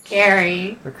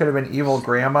scary. There could have been evil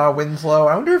Grandma Winslow.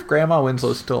 I wonder if Grandma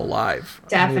Winslow's still alive.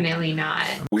 Definitely not.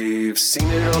 We've seen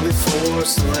it all before,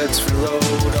 so let's reload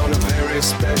on a very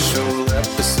special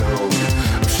episode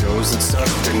of shows that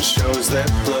sucked and shows that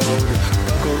blowed.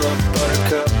 Buckle up,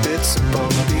 buttercup, it's a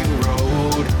bumpy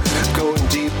road. Going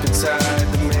deep inside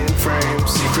the mainframe,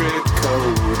 secret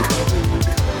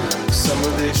code. Some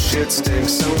of this shit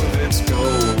stinks, some of it's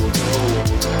gold.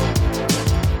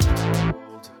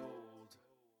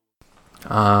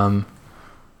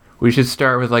 We should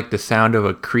start with like the sound of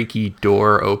a creaky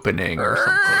door opening or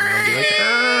something.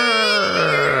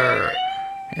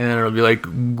 And then it'll be like,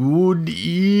 good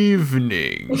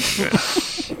evening.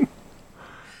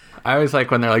 I always like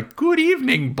when they're like, good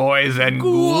evening, boys and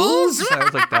ghouls. I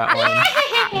always like that one.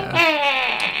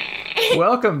 Yeah.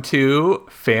 Welcome to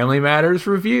Family Matters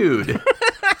Reviewed,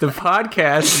 the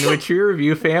podcast in which we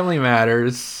review Family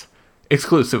Matters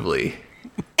exclusively.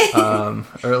 Or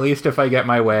at least if I get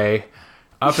my way.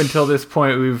 Up until this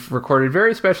point, we've recorded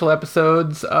very special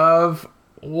episodes of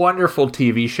wonderful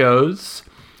TV shows.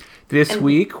 This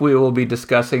week, we will be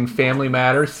discussing Family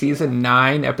Matters Season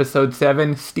 9, Episode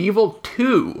 7, Stevil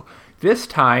 2. This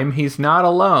time, he's not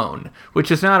alone, which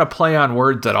is not a play on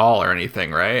words at all or anything,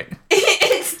 right?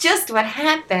 It's just what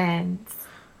happens.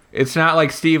 It's not like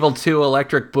Stevil 2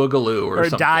 Electric Boogaloo or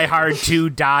something. Or Die Hard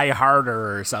 2 Die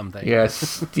Harder or something.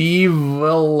 Yes,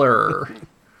 Steviler.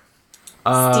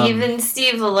 Steven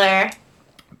Steviler.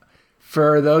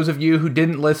 For those of you who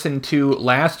didn't listen to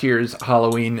last year's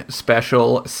Halloween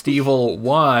special, Stevil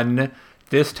 1,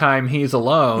 this time he's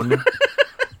alone.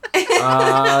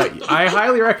 I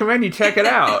highly recommend you check it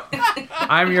out.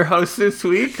 I'm your host this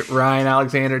week, Ryan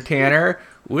Alexander Tanner.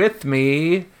 With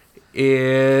me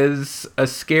is a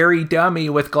scary dummy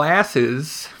with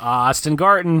glasses. Austin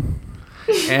Garten.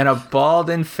 And a bald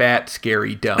and fat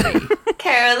scary dummy.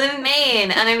 Carolyn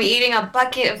Maine, and I'm eating a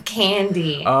bucket of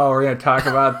candy. Oh, we're going to talk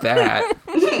about that.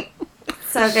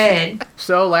 So good.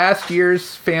 So last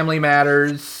year's Family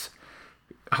Matters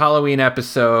Halloween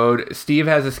episode, Steve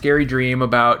has a scary dream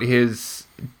about his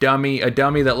dummy, a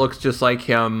dummy that looks just like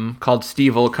him called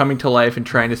Stevil coming to life and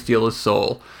trying to steal his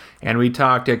soul. And we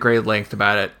talked at great length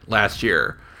about it last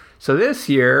year. So this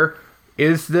year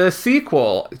is the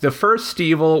sequel. The first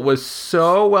Stevil was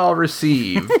so well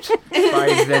received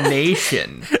by the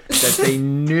nation that they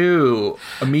knew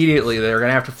immediately they were going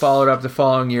to have to follow it up the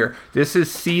following year. This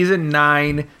is Season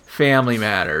 9 Family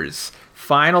Matters.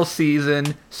 Final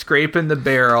season, scraping the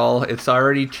barrel. It's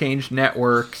already changed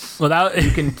networks. Well, that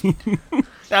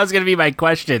was going to be my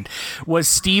question. Was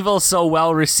Stevil so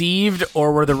well received,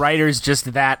 or were the writers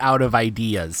just that out of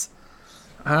ideas?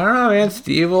 I don't know, man.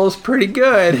 Stevil's pretty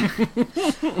good.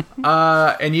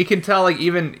 And you can tell,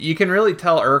 you can really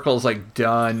tell Urkel's,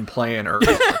 done playing Urkel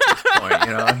at this point,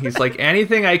 you know? He's like,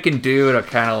 anything I can do to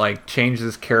kind of, change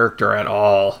this character at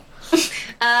all.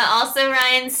 Also,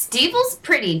 Ryan, Stevil's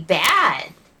pretty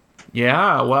bad.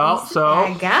 Yeah, well, He's a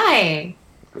bad guy.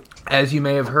 As you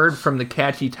may have heard from the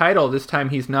catchy title, this time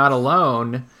he's not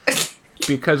alone.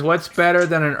 Because what's better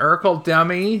than an Urkel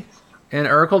dummy? An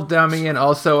Urkel dummy and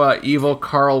also a evil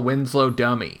Carl Winslow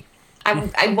dummy.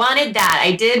 I wanted that.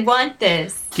 I did want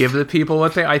this. Give the people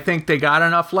what I think they got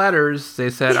enough letters. They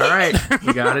said, all right,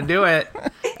 we got to do it.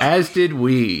 As did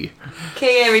we.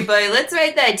 Okay, everybody, let's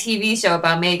write that TV show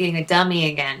about making a dummy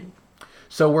again.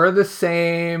 So we're the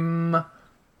same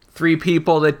three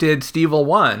people that did Stevil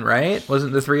 1, right?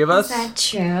 Wasn't the three of us? Is that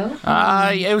true?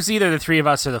 It was either the three of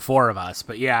us or the four of us.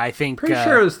 But yeah, I think... Pretty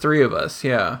sure it was three of us,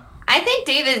 yeah. I think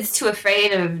David's too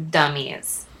afraid of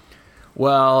dummies.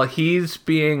 Well, he's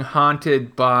being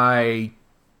haunted by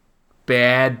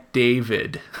Bad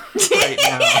David right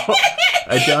now.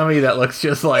 A dummy that looks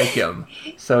just like him.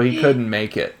 So he couldn't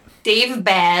make it. Dave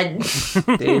Bad.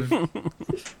 Dave.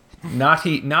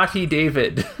 Naughty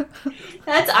David.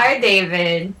 That's our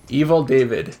David. Evil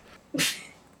David.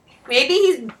 Maybe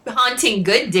he's haunting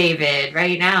good David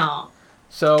right now.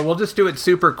 So we'll just do it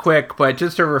super quick, but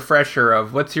just a refresher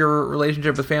of what's your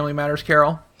relationship with Family Matters,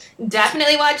 Carol?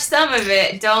 Definitely watch some of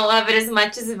it. Don't love it as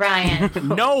much as Ryan.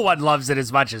 No one loves it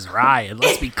as much as Ryan.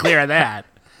 Let's be clear on that.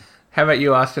 How about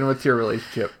you, Austin? What's your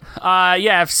relationship?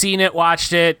 Yeah, I've seen it,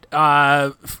 watched it.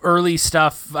 Early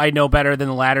stuff I know better than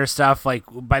the latter stuff.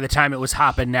 By the time it was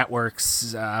hopping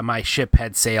networks, my ship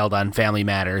had sailed on Family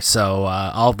Matters. So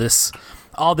all this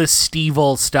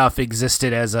Stevil stuff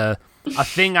existed as a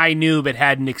thing I knew but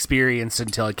hadn't experienced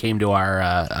until it came to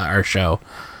our show.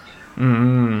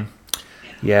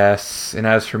 Yes, and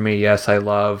as for me, yes, I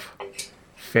love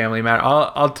Family Matters.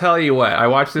 I'll tell you what. I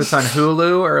watched this on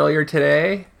Hulu earlier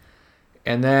today,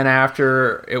 And then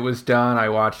after it was done, I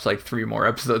watched like 3 more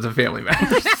episodes of Family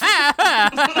Matters.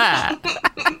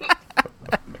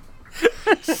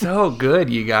 So good,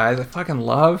 you guys. I fucking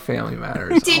love Family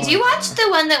Matters. Did you watch the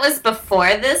one that was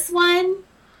before this one?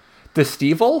 The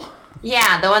Stevil?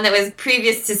 Yeah, the one that was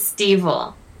previous to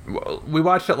Stevil. Well, we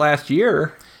watched it last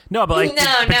year. No, but like,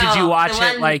 did you watch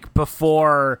it like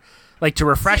before, like to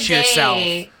refresh yourself?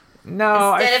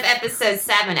 No. Instead of episode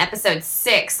 7, episode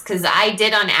 6, because I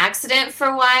did on accident for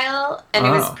a while, and it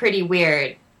was pretty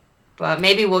weird. But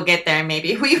maybe we'll get there,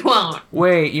 maybe we won't.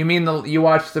 Wait, you mean you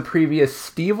watched the previous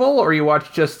Stevil, or you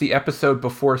watched just the episode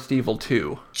before Stevil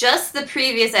 2? Just the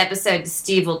previous episode to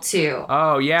Stevil 2.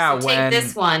 Oh, yeah. So take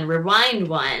this one, rewind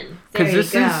one. There you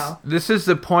go. This is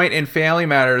the point in Family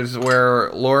Matters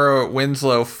where Laura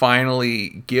Winslow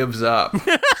finally gives up.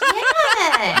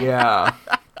 Yeah. Yeah.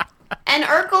 And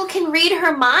Urkel can read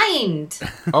her mind.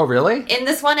 Oh, really? In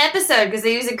this one episode, because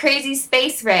they use a crazy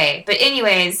space ray. But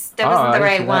anyways, that wasn't the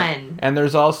right one. And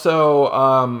there's also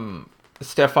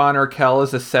Stefan Urkel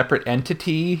is a separate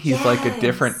entity. He's like a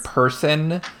different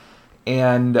person.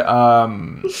 And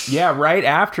right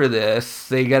after this,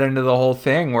 they get into the whole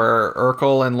thing where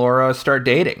Urkel and Laura start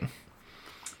dating.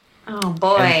 Oh,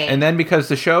 boy. And then because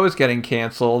the show is getting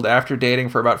canceled, after dating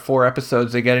for about 4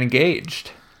 episodes, they get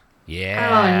engaged. Yeah.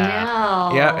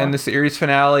 Oh, no. Yeah, and the series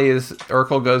finale is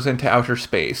Urkel goes into outer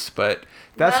space, but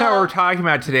that's not what we're talking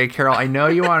about today, Carol. I know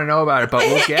you want to know about it, but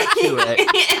we'll get to it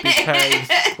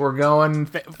because we're going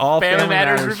all Family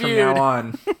Matters from now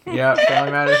on. Yeah,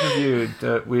 Family Matters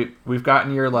reviewed. We've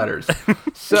gotten your letters.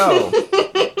 So,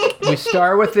 we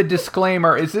start with the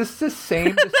disclaimer. Is this the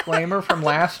same disclaimer from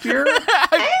last year?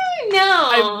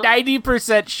 No. I'm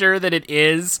 90% sure that it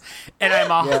is, and I'm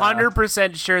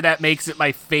 100% sure that makes it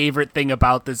my favorite thing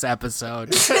about this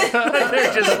episode.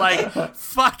 They're just like,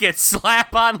 fuck it,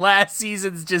 slap on last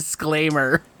season's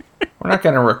disclaimer. We're not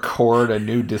going to record a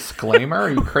new disclaimer.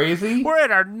 Are you crazy? We're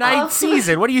in our 9th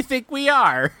season. What do you think we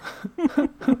are?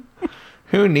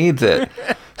 Who needs it?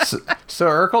 So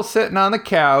Urkel's sitting on the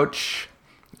couch,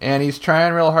 and he's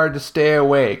trying real hard to stay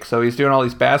awake. So he's doing all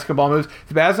these basketball moves.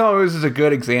 The basketball moves is a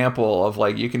good example of,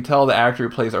 like, you can tell the actor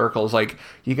who plays Urkel is like,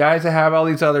 you guys have all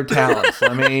these other talents.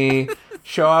 Let me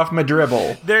show off my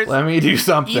dribble. Let me do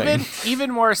something. Even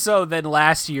more so than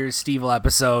last year's Stevil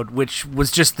episode, which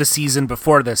was just the season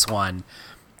before this one.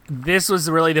 This was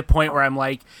really the point where I'm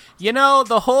like,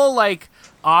 the whole, like,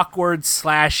 awkward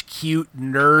 / cute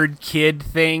nerd kid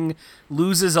thing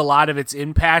loses a lot of its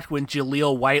impact when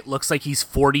Jaleel White looks like he's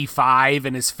 45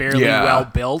 and is fairly well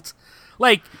built.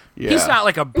 Like, he's not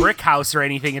like a brick house or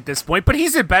anything at this point, but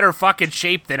he's in better fucking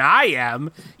shape than I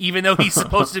am, even though he's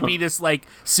supposed to be this, like,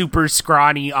 super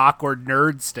scrawny, awkward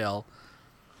nerd still.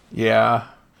 Yeah.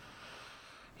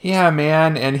 Yeah,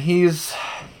 man, and he's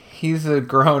a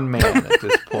grown man at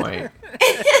this point.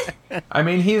 I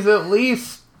mean, he's at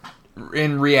least,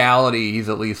 in reality, he's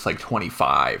at least like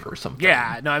 25 or something.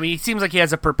 Yeah, no, I mean, he seems like he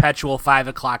has a perpetual 5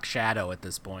 o'clock shadow at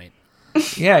this point.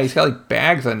 Yeah, he's got like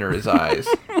bags under his eyes.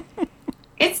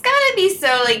 It's gotta be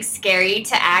so, like, scary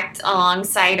to act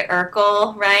alongside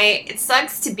Urkel, right? It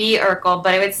sucks to be Urkel,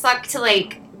 but it would suck to,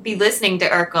 like, be listening to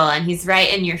Urkel and he's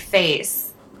right in your face.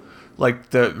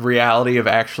 Like the reality of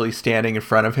actually standing in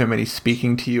front of him and he's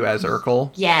speaking to you as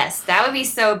Urkel. Yes, that would be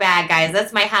so bad, guys.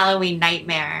 That's my Halloween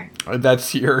nightmare.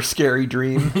 That's your scary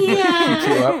dream. Yeah. Keeps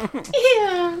you up.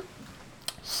 Yeah.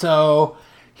 So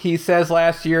he says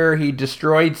last year he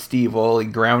destroyed Stevil. He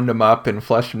ground him up and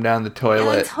flushed him down the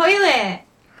toilet. The toilet.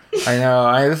 I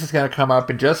know. This is going to come up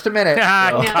in just a minute.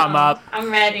 So. Come up. I'm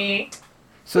ready.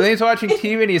 So then he's watching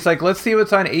TV and he's like, let's see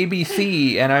what's on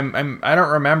ABC. And I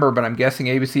don't remember, but I'm guessing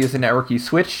ABC is the network he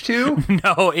switched to.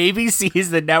 No, ABC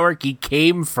is the network he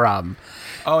came from.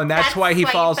 Oh, and that's why he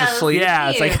falls asleep.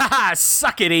 Yeah, it's like, haha,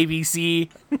 suck it, ABC.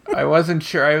 I wasn't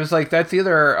sure. I was like, that's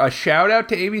either a shout out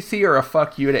to ABC or a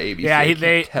fuck you to ABC.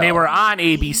 Yeah, they were on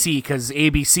ABC because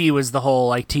ABC was the whole,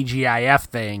 like, TGIF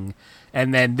thing.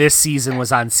 And then this season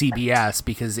was on CBS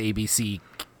because ABC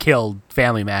killed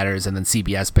Family Matters and then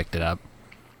CBS picked it up.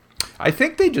 I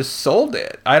think they just sold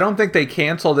it. I don't think they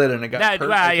canceled it and it got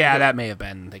that may have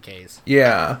been the case.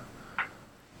 Yeah.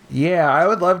 Yeah, I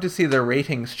would love to see the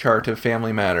ratings chart of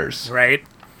Family Matters. Right.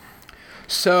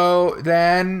 So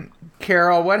then,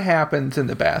 Carol, what happens in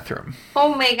the bathroom?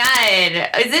 Oh my god.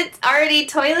 Is it already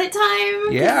toilet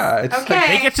time? Yeah. It's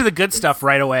okay. They get to the good stuff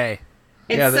right away.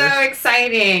 It's so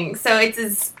exciting. So it's a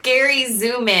scary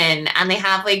zoom in, and they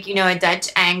have, like, a Dutch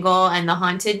angle and the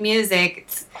haunted music.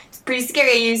 It's pretty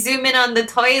scary. You zoom in on the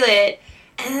toilet,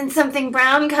 and then something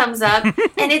brown comes up, and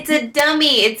it's a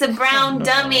dummy. It's a brown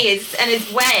dummy, and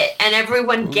it's wet, and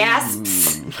everyone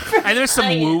gasps. And there's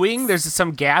some wooing. There's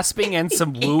some gasping and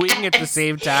some wooing at the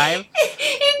same time.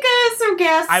 It goes from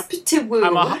gasp to woo.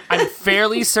 I'm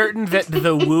fairly certain that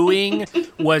the wooing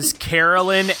was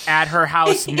Carolyn at her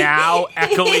house now,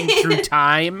 echoing through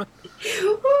time.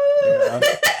 Yeah.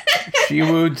 She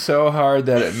wooed so hard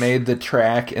that it made the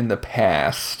track in the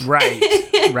past. Right.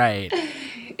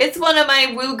 It's one of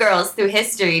my woo girls through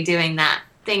history doing that.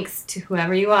 Thanks to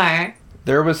whoever you are.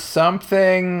 There was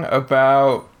something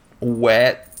about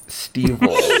wet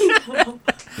Stevil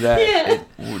that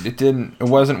it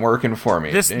wasn't working for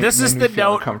me. This is the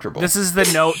note. This is the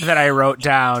note that I wrote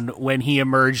down when he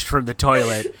emerged from the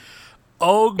toilet.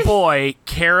 Oh boy,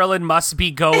 Carolyn must be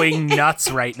going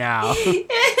nuts right now.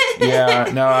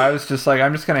 Yeah, no, I was just like,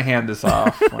 I'm just gonna hand this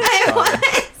off.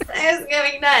 I was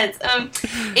going nuts.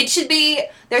 It should be.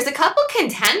 There's a couple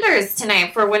contenders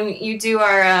tonight for when you do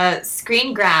our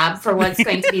screen grab for what's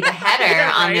going to be the header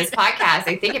on this podcast.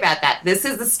 I think about that. This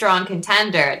is a strong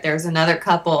contender. There's another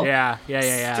couple. Yeah.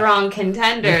 Strong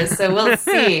contenders. So we'll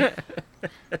see. But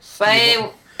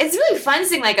it's really fun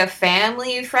seeing like a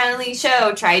family-friendly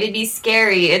show try to be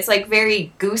scary. It's like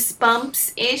very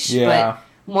Goosebumps-ish, but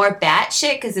more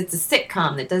batshit because it's a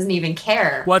sitcom that doesn't even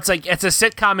care. Well, it's a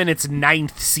sitcom in its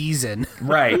 9th season.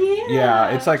 Right. Yeah.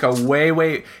 It's like a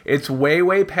way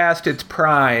past its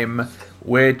prime,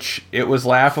 which it was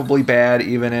laughably bad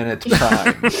even in its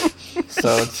prime.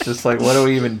 So it's just like, what are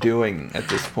we even doing at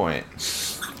this point?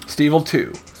 Stevil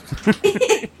 2.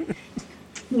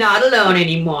 Not alone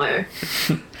anymore.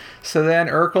 So then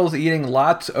Urkel's eating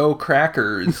lots o'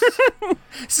 crackers.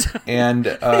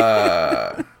 And,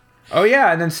 oh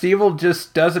yeah, and then Stevil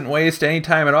just doesn't waste any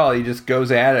time at all. He just goes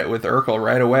at it with Urkel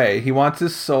right away. He wants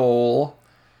his soul.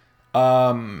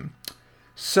 So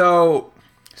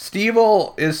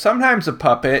Stevil is sometimes a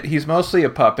puppet. He's mostly a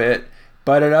puppet,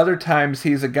 but at other times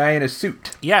he's a guy in a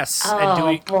suit. Yes.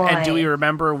 And do we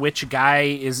remember which guy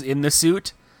is in the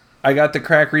suit? I got the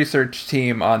crack research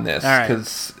team on this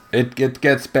because it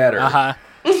gets better. Uh-huh.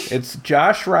 It's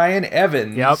Josh Ryan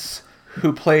Evans,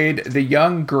 who played the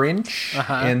young Grinch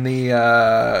in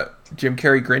the Jim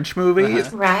Carrey Grinch movie.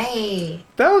 Right.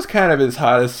 That was kind of his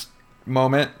hottest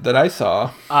moment that I saw.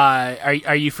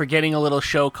 Are you forgetting a little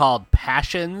show called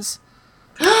Passions?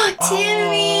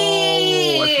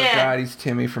 Timmy! Oh, I forgot he's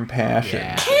Timmy from Passion.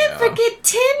 Yeah. Can't forget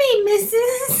Timmy,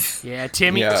 Mrs. Yeah,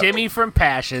 Timmy from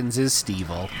Passions is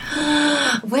Stevil.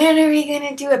 When are we going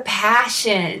to do a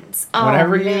Passions? Oh,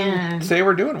 Whenever man. you say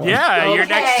we're doing one. Yeah, your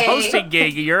next hosting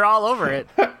gig, you're all over it.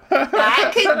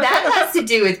 That has to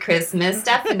do with Christmas,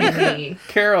 definitely.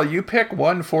 Carol, you pick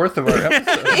 1/4 of our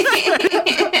episodes.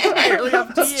 Really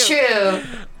up to It's you. true.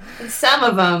 Some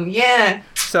of them, yeah.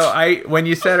 So when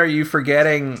you said, "Are you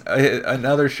forgetting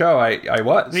another show?" I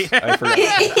was. I forgot.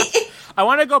 I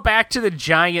want to go back to the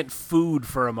giant food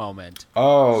for a moment.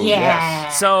 Oh Yeah.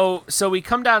 yes. So we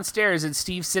come downstairs and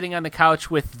Steve's sitting on the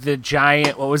couch with the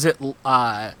giant. What was it?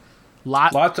 Lots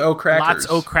o' crackers. Lots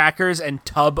o' crackers and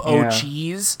tub o'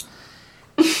 cheese.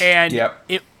 And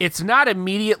it's not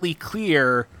immediately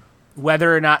clear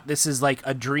whether or not this is like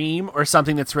a dream or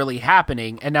something that's really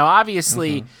happening. And now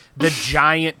obviously the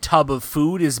giant tub of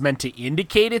food is meant to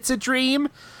indicate it's a dream.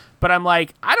 But I'm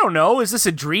like, I don't know. Is this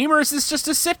a dream or is this just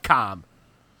a sitcom?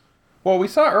 Well, we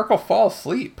saw Urkel fall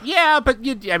asleep. Yeah, but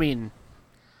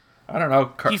I don't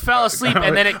know. he fell asleep,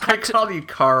 and then it cut. I called you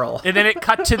Carl. And then it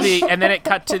cut to the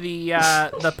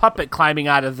the puppet climbing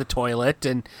out of the toilet,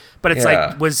 but it's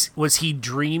like, was he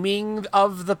dreaming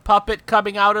of the puppet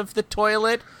coming out of the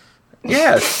toilet?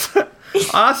 Yes,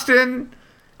 Austin.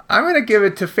 I'm gonna give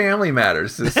it to Family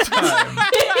Matters this time.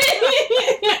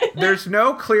 There's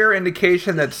no clear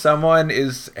indication that someone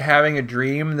is having a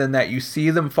dream than that you see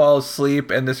them fall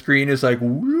asleep and the screen is like,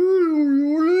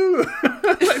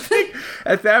 I think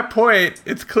at that point,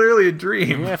 it's clearly a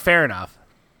dream. Yeah, fair enough.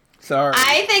 Sorry.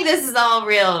 I think this is all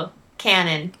real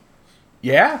canon.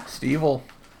 Yeah, Stevil.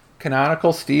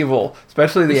 Canonical Stevil.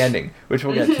 Especially the ending, which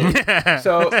we'll get to.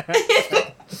 So,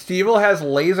 Stevil has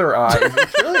laser eyes.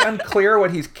 It's really unclear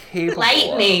what he's capable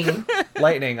of.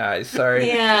 Lightning eyes, sorry.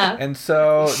 Yeah. And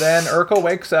so then Urkel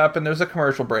wakes up and there's a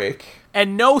commercial break.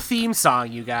 And no theme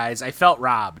song, you guys. I felt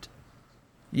robbed.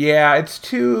 Yeah, it's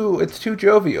too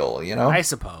jovial, you know? I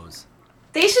suppose.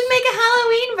 They should make a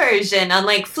Halloween version on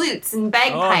like flutes and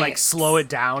bagpipes. Oh, like slow it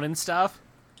down and stuff?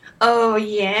 Oh,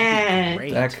 yeah.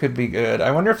 Great. That could be good.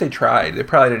 I wonder if they tried. They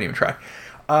probably didn't even try.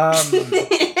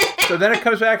 So then it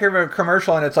comes back here for a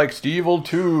commercial, and it's like, Stevil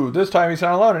 2, this time he's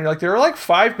not alone. And you're like, they were like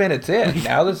 5 minutes in.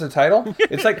 Now there's the title?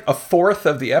 It's like a fourth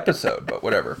of the episode, but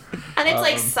whatever. And it's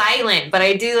like silent, but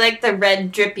I do like the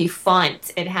red drippy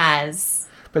font it has.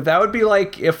 But that would be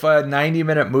like if a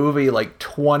 90-minute movie, like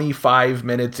 25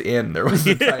 minutes in, there was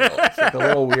a title. It's like a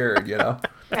little weird, you know?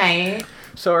 Right.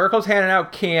 So Urkel's handing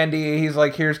out candy. He's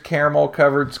like, here's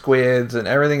caramel-covered squids, and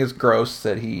everything is gross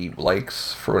that he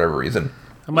likes for whatever reason.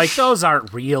 I'm like, those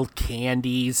aren't real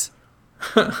candies.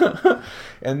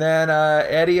 And then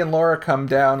Eddie and Laura come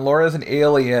down. Laura's an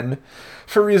alien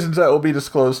for reasons that will be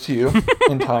disclosed to you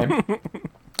in time.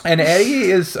 And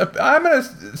Eddie is, I'm going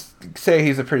to say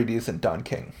he's a pretty decent Don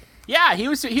King. Yeah, he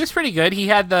was pretty good. He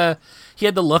had the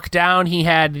look down. He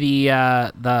had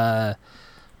the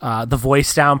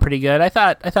voice down pretty good. I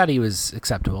thought he was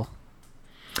acceptable.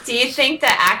 Do you think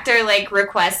the actor like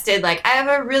requested like I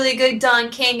have a really good Don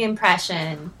King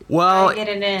impression? Well, I get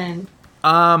it in.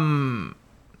 I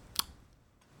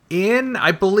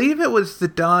believe it was the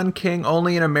Don King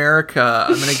Only in America.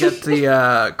 I'm going to get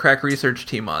the crack research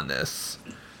team on this.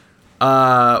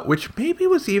 Which maybe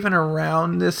was even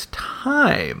around this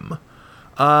time.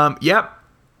 Yep.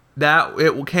 That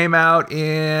it came out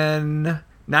in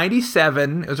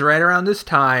 97. It was right around this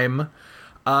time.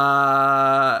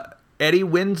 Eddie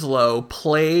Winslow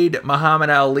played Muhammad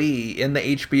Ali in the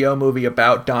HBO movie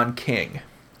about Don King.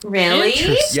 Really?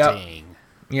 Interesting.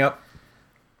 Yep.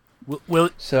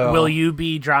 Will you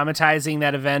be dramatizing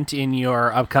that event in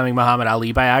your upcoming Muhammad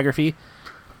Ali biography?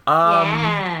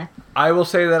 Yeah. I will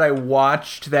say that I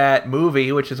watched that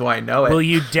movie, which is why I know it. Will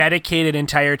you dedicate an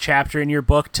entire chapter in your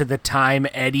book to the time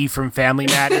Eddie from Family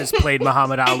Matters played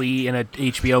Muhammad Ali in a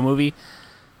HBO movie?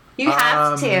 You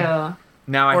have to.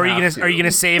 Now I Or have to. are you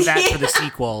gonna save that for the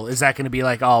sequel? Is that gonna be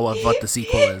like what the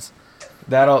sequel is?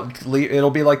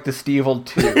 It'll be like the Stevil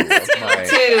 2 of my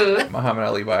Two. Muhammad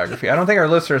Ali biography. I don't think our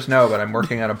listeners know, but I'm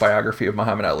working on a biography of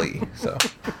Muhammad Ali. So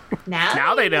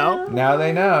Now they know. now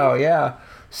they know, yeah.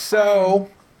 So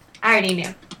I already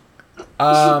knew.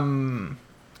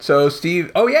 So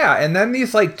Steve, oh yeah, and then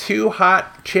these like two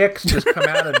hot chicks just come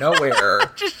out of nowhere.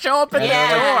 Just show up at the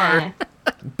door.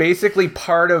 Basically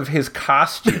part of his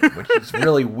costume, which is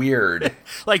really weird.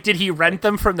 Like, did he rent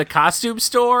them from the costume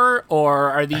store, or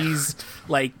are these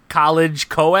like college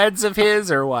co-eds of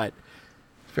his, or what?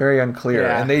 Very unclear.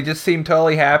 Yeah. And they just seem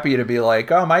totally happy to be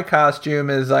like, oh, my costume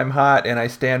is I'm hot and I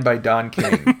stand by Don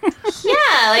King.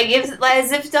 Yeah, like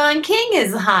as if Don King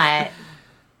is hot.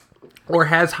 Or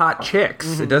has hot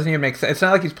chicks. It doesn't even make sense. It's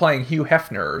not like he's playing Hugh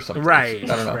Hefner or something. Right.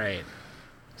 I don't know. Right.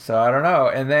 So I don't know.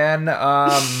 And then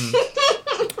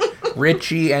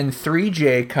Richie and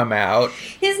 3J come out.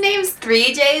 His name's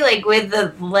 3J, like with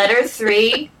the letter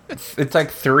 3. It's like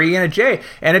 3 and a J.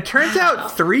 And it turns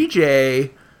out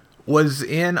 3J was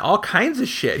in all kinds of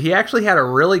shit. He actually had a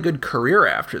really good career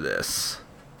after this.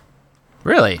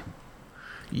 Really?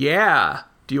 Yeah.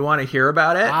 Do you want to hear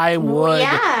about it? I would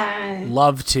Yeah.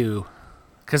 love to,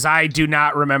 because I do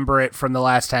not remember it from the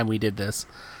last time we did this.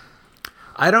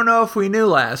 I don't know if we knew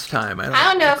last time. I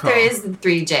don't know if there is the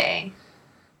 3J.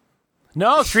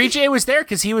 No, 3J was there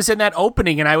because he was in that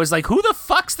opening, and I was like, who the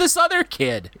fuck's this other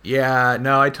kid? Yeah,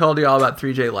 no, I told you all about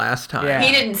 3J last time. Yeah.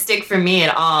 He didn't stick for me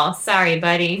at all. Sorry,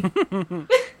 buddy.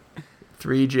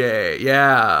 3J,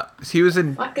 yeah. He was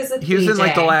in Fuck is a he was in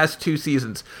like the 3J? last 2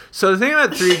 seasons. So the thing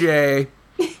about 3J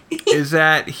is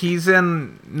that he's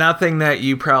in nothing that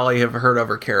you probably have heard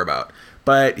of or care about.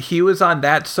 But he was on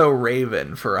That's So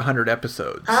Raven for 100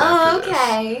 episodes. Oh, after this.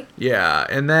 okay. Yeah,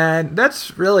 and then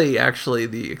that's really actually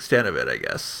the extent of it, I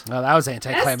guess. Oh, that was That's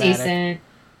anticlimactic. decent.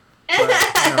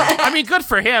 I mean, good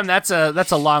for him. That's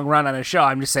a long run on a show.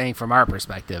 I'm just saying from our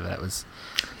perspective, that was.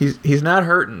 He's not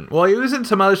hurting. Well, he was in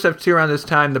some other stuff too around this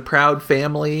time. The Proud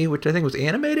Family, which I think was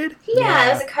animated. Yeah,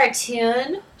 it was a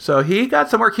cartoon. So he got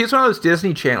some work. He's one of those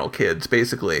Disney Channel kids,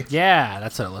 basically. Yeah,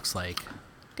 that's what it looks like.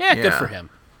 Yeah, good Yeah. for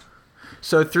him.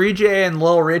 So 3J and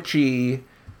Lil Richie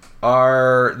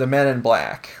are the Men in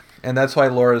Black, and that's why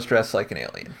Laura's dressed like an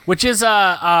alien. Which is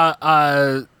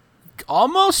a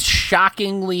almost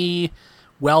shockingly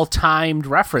well-timed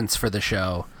reference for the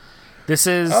show. This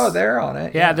is they're on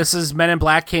it. yeah, this is Men in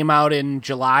Black came out in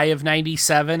July of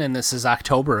 97, and this is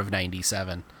October of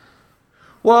 97.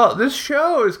 Well, this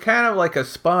show is kind of like a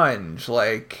sponge.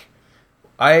 Like,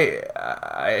 I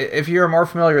if you're more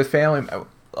familiar with Family,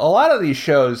 a lot of these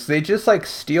shows, they just like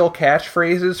steal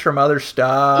catchphrases from other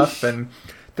stuff, and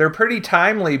they're pretty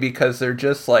timely because they're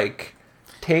just like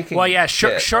taking. Well, yeah,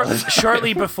 shit.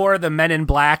 shortly before the Men in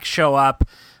Black show up,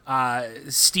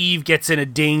 Steve gets in a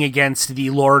ding against the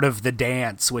Lord of the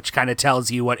Dance, which kind of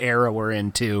tells you what era we're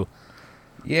in, too.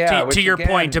 Yeah, To your again,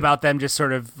 point about them just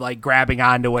sort of like grabbing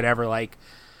onto whatever like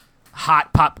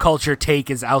hot pop culture take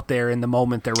is out there in the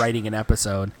moment they're writing an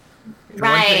episode.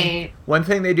 Right. One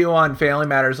thing they do on Family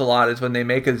Matters a lot is when they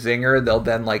make a zinger, they'll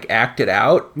then like act it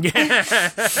out. Yeah.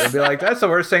 They'll be like, "That's the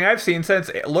worst thing I've seen since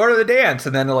Lord of the Dance,"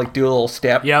 and then they'll like do a little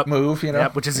step move, you know?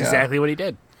 Yep, which is exactly what he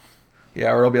did.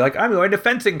 Yeah, or it'll be like, "I'm going to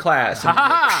fencing class." And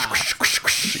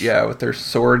yeah, with their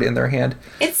sword in their hand.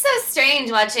 It's so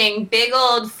strange watching big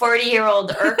old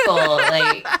 40-year-old Urkel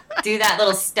like do that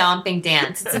little stomping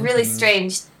dance. It's a really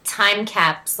strange time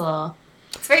capsule.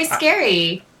 It's very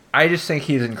scary. I just think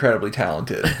he's incredibly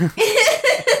talented.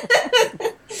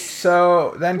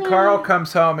 So then Carl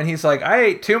comes home and he's like, "I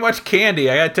ate too much candy.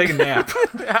 I gotta take a nap."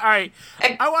 All right,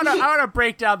 I wanna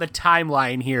break down the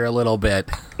timeline here a little bit.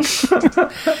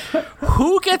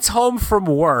 Who gets home from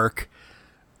work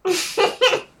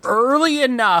early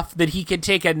enough that he can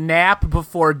take a nap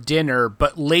before dinner,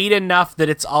 but late enough that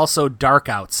it's also dark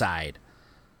outside?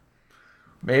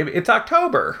 Maybe it's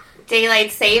October.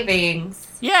 Daylight savings.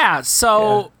 Yeah,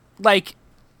 so like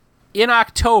in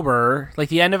October, like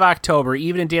the end of October,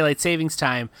 even in daylight savings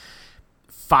time,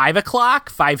 5 o'clock,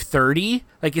 5:30.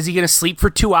 Like, is he gonna sleep for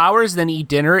 2 hours, then eat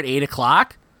dinner at 8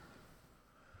 o'clock?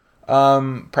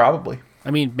 Probably.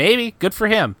 I mean, maybe. Good for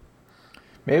him.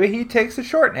 Maybe he takes a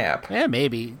short nap. Yeah,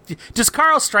 maybe. Does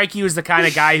Carl strike you as the kind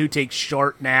of guy who takes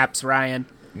short naps, Ryan?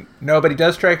 No, but he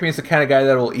does strike me as the kind of guy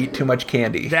that will eat too much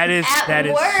candy. That is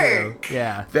true. work.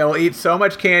 Yeah. That will eat so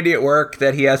much candy at work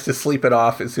that he has to sleep it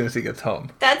off as soon as he gets home.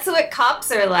 That's what cops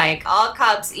are like. All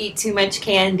cops eat too much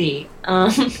candy.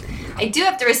 I do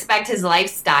have to respect his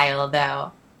lifestyle,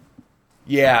 though.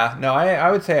 Yeah, no, I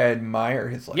would say I admire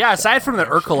his lifestyle. Yeah, aside from the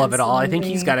Urkel of it all, I think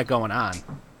he's got it going on.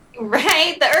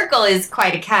 Right? The Urkel is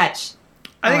quite a catch.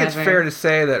 I think it's however. fair to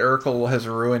say that Urkel has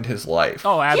ruined his life.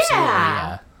 Oh, absolutely, Yeah.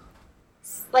 yeah.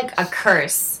 Like a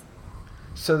curse.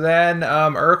 So then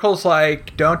Urkel's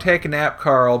like, "Don't take a nap,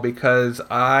 Carl, because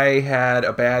I had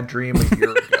a bad dream a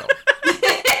year ago."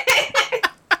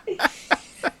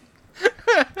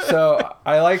 So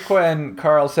I like when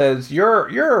Carl says, "You're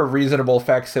a reasonable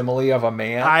facsimile of a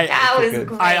man." That was good.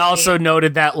 great. I also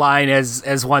noted that line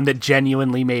as one that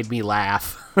genuinely made me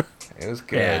laugh. It was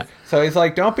good. Yeah. So he's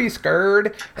like, "Don't be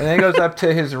scared," and then he goes up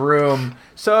to his room.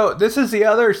 So this is the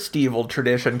other Stevil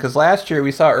tradition, because last year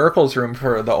we saw Urkel's room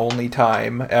for the only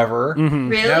time ever.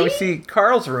 Really? Now we see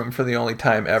Carl's room for the only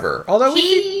time ever. Although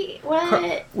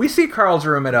we see Carl's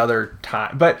room at other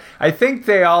times, but I think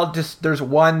they all just, there's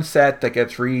one set that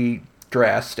gets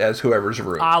redressed as whoever's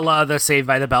room. A la the Saved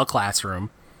by the Bell classroom.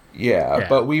 Yeah,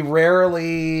 but we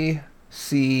rarely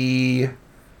see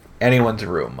anyone's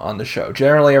room on the show.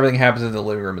 Generally, everything happens in the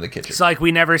living room and the kitchen. It's like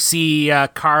we never see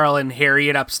Carl and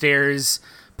Harriet upstairs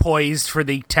poised for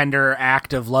the tender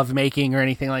act of lovemaking or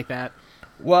anything like that.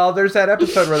 Well, there's that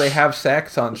episode where they have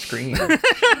sex on screen.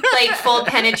 Like full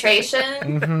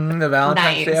penetration. The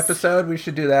Valentine's Day Nice. episode. We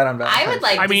should do that on Valentine's I would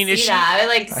like I mean, to is see she- that. I would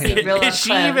like to see real Is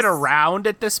she even around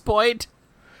at this point?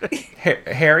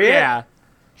 Harriet? Yeah.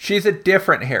 She's a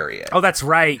different Harriet. Oh, that's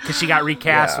right, because she got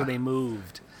recast Yeah. when they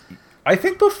moved. I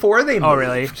think before they moved. Oh,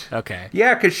 really? Okay.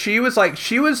 Yeah, because she was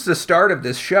the start of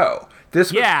this show.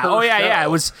 This was Yeah. her Oh, yeah, show. yeah. It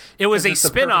was a It's the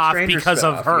Perfect spin-off Stranger because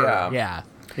spin-off, of her. yeah. Yeah.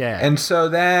 Yeah. And so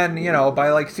then, by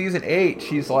like season 8,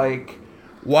 she's like,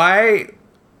 "Why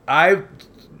I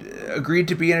agreed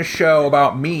to be in a show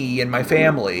about me and my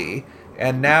family,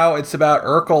 and now it's about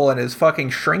Urkel and his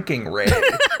fucking shrinking ray.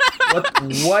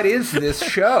 What is this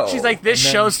show?" She's like, this And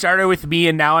then- show started with me,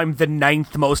 and now I'm the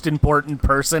 9th most important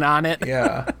person on it.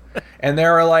 Yeah. And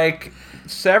there are like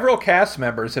several cast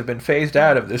members have been phased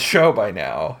out of this show by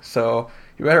now, so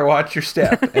you better watch your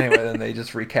step. Anyway, then they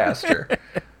just recast her.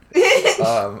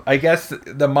 I guess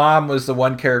the mom was the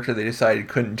one character they decided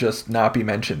couldn't just not be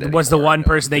mentioned anymore. Was the one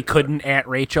person they couldn't Aunt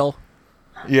Rachel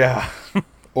Yeah.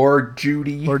 Or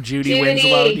Judy. or Judy Judy.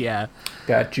 Winslow? Yeah.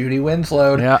 Got Judy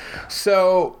Winslow. Yeah.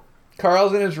 So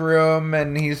Carl's in his room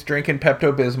and he's drinking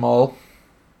Pepto-Bismol.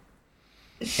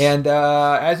 And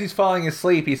as he's falling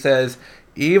asleep, he says,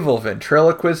 "Evil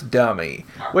ventriloquist dummy,"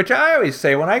 which I always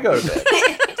say when I go to bed.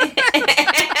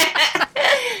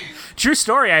 True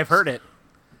story. I've heard it.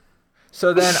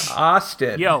 So then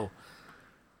Austin, Yo.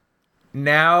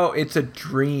 now it's a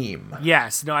dream.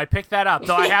 Yes. No, I picked that up.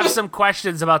 Though I have some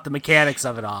questions about the mechanics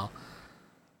of it all.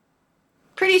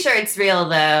 Pretty sure it's real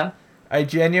though. I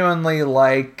genuinely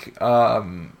like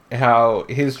how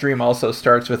his dream also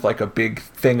starts with like a big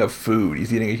thing of food.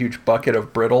 He's eating a huge bucket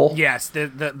of brittle. Yes,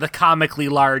 the comically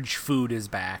large food is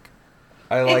back.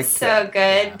 I like It's so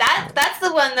good. That's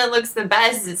the one that looks the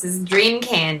best. This is Dream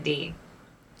Candy.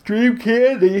 Dream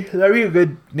Candy. That'd be a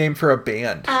good name for a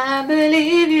band. I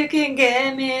believe you can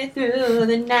get me through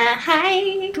the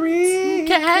night. Dream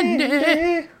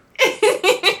Candy.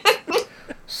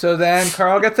 So then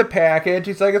Carl gets a package.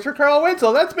 He's like, it's for Carl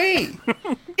Winslow. That's me.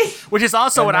 Which is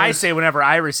also And what I there's- say whenever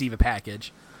I receive a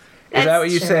package. Is that what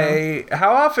you true. say?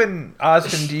 How often,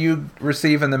 Austin, do you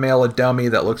receive in the mail a dummy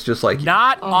that looks just like you?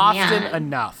 Not often man.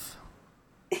 enough.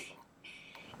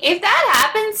 If that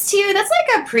happens to you, that's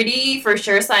like a pretty for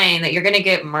sure sign that you're gonna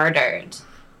get murdered.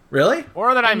 Really?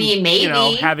 Or that I'm, mean,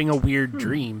 maybe. having a weird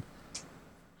dream.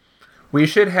 We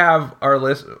should have our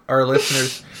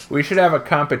listeners. We should have a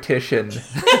competition.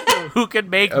 Who could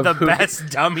make Of the who- best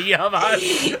dummy of us?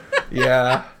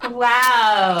 Yeah,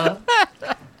 Wow.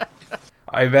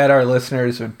 I bet our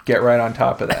listeners would get right on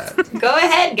top of that. Go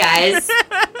ahead, guys.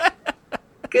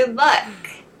 Good luck.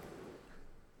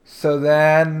 So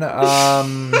then,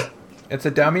 it's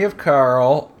a dummy of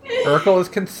Carl. Urkel is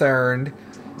concerned.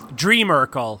 Dream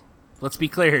Urkel. Let's be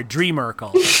clear here. Dream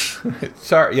Urkel.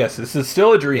 Sorry, yes, this is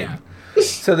still a dream.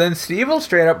 So then Stevil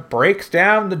straight up breaks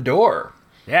down the door.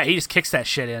 Yeah, he just kicks that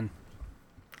shit in.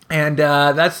 And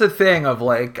that's the thing of,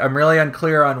 like, I'm really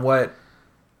unclear on what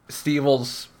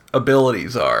Stevil's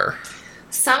abilities are.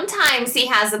 Sometimes he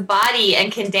has a body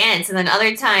and can dance, and then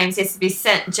other times he has to be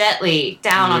sent gently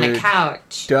down on a Dude.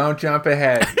 couch. Don't jump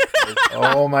ahead.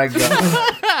 Oh my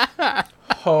god.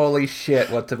 Holy shit,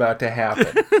 what's about to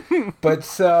happen? But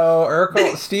so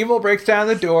Stevil breaks down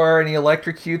the door and he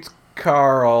electrocutes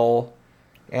Carl,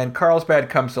 and Carlsbad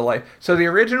comes to life. So the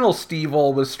original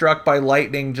Stevil was struck by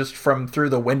lightning just from through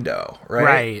the window,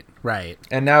 right? Right.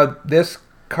 And now this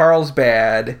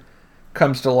Carlsbad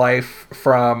comes to life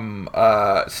from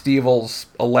Stevil's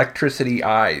electricity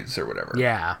eyes or whatever.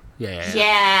 Yeah.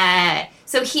 Yeah.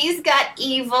 So he's got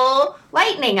evil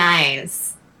lightning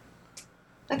eyes.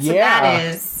 That's what Yeah, that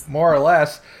is. more or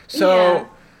less. So,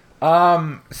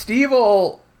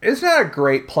 Stevil is not a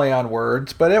great play on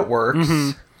words, but it works.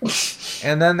 Mm-hmm.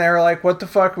 And then they're like, what the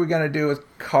fuck are we going to do with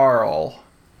Carl?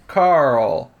 Carl's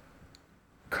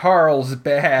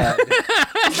bad.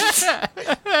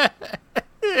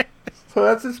 So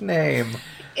that's his name.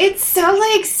 It's so,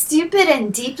 like, stupid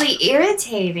and deeply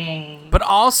irritating. But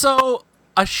also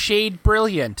a shade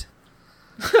brilliant.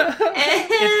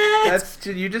 That's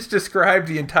you just described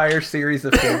the entire series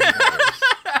of films.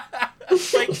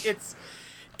 Like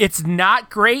it's not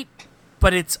great,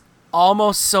 but it's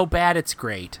almost so bad it's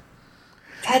great.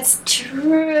 That's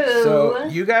true. So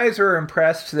you guys were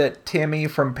impressed that Timmy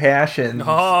from Passions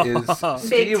is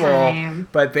Big time. Stevil,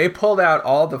 but they pulled out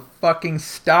all the fucking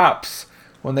stops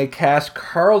when they cast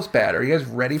Carlsbad. Are you guys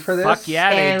ready for this? Fuck yeah,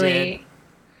 they did. Barely.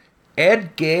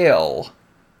 Ed Gale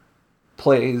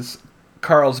plays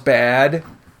Carlsbad.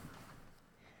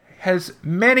 Has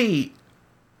many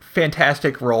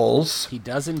fantastic roles, He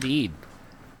does indeed.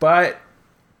 but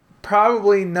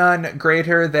probably none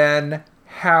greater than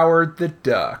Howard the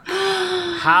Duck.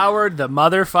 Howard the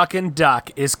motherfucking Duck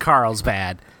is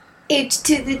Carlsbad. H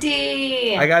to the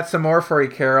D. I got some more for you,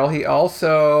 Carol. He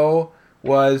also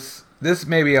was, this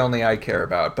maybe only I care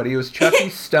about, but he was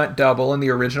Chucky's stunt double in the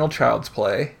original Child's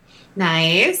Play.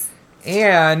 Nice.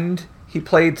 And he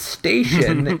played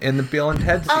Station in the Bill and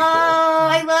Ted sequel. Oh,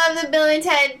 I love the Bill and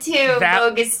Ted too.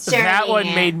 Bogus Journey. That one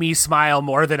made me smile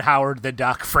more than Howard the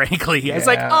Duck, frankly. It's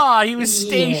like, Yeah. oh, he was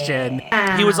Station.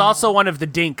 Yeah. He was also one of the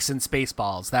dinks in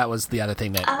Spaceballs. That was the other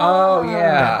thing that... Oh,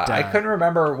 yeah. But, I couldn't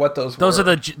remember what those were. Those are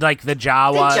the Jawas. The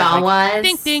Jawas. Like,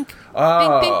 dink, dink.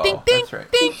 Oh, dink, dink, dink, that's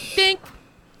right. dink, dink.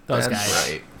 Those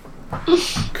That's guys.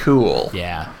 right. Cool.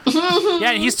 Yeah.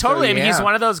 Yeah, he's totally... I mean, he's yeah.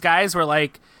 one of those guys where,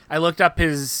 like, I looked up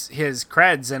his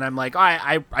creds, and I'm like, oh,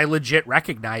 I legit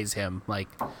recognize him. Like,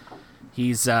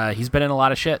 he's been in a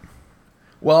lot of shit.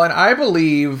 Well, and I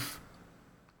believe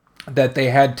that they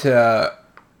had to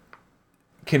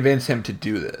convince him to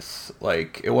do this.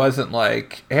 Like, it wasn't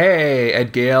like, hey,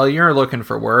 Ed Gale, you're looking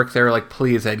for work. They were like,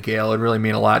 please, Ed Gale, it'd really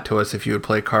mean a lot to us if you would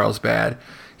play Carlsbad.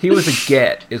 He was a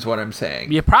get, is what I'm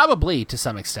saying. Yeah, probably to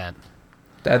some extent.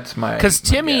 That's my Because my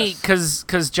Timmy, guess.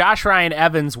 because Josh Ryan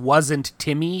Evans wasn't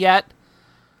Timmy yet.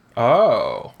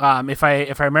 Oh. If I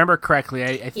remember correctly,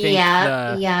 I think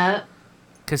Yeah.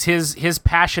 because his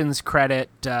Passions credit,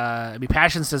 I mean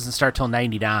Passions doesn't start till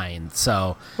 '99,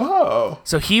 so Oh.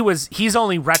 he's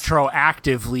only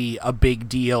retroactively a big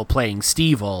deal playing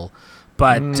Stevil,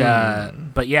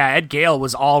 but yeah, Ed Gale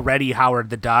was already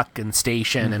Howard the Duck and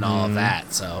Station and all of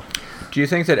that, so. Do you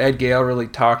think that Ed Gale really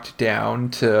talked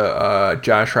down to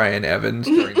Josh Ryan Evans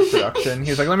during the production? He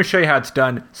was like, "Let me show you how it's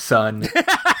done, son."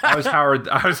 I was Howard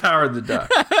the Duck.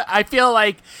 I feel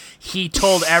like he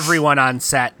told everyone on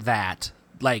set that,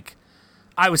 like,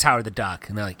 I was Howard the Duck,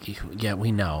 and they're like, yeah,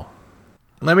 we know.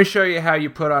 Let me show you how you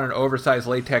put on an oversized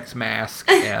latex mask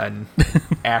and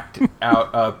act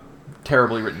out a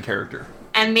terribly written character.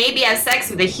 and maybe have sex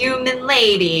with a human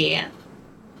lady.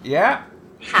 Yeah.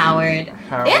 Howard.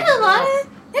 Howard. They had a lot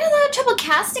of trouble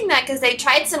casting that because they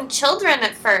tried some children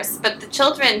at first, but the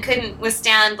children couldn't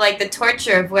withstand like the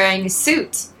torture of wearing a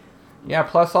suit. Yeah,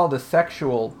 plus all the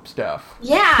sexual stuff.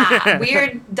 Yeah,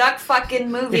 weird duck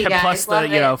fucking movie, guys. Plus Love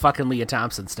the it. fucking Leah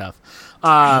Thompson stuff. No.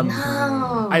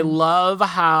 I love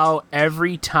how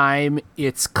every time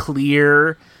it's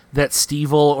clear that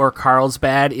Stevil or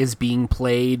Carlsbad is being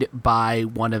played by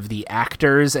one of the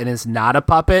actors and is not a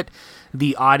puppet,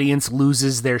 the audience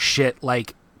loses their shit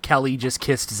like Kelly just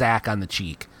kissed Zach on the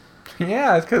cheek.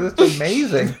 Yeah, it's because it's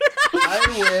amazing. I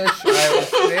wish I was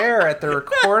there at the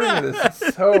recording of this.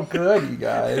 It's so good, you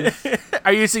guys.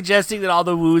 Are you suggesting that all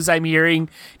the woos I'm hearing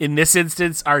in this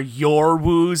instance are your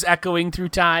woos echoing through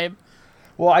time?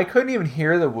 Well, I couldn't even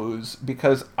hear the woos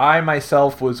because I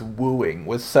myself was wooing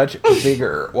with such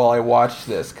vigor while I watched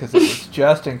this because it was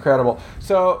just incredible.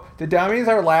 So the dummies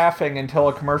are laughing until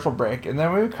a commercial break, and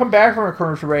then when we come back from a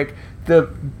commercial break,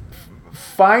 the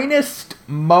finest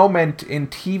moment in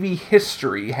TV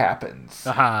history happens.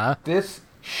 Uh-huh. This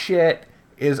shit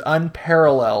is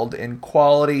unparalleled in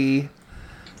quality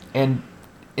and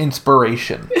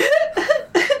inspiration.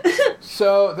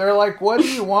 So they're like, what do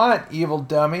you want, evil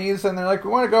dummies? And they're like,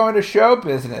 we want to go into show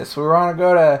business. We want to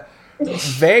go to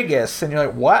Vegas. And you're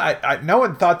like, what? No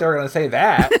one thought they were going to say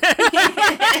that.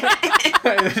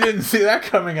 I didn't see that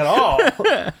coming at all.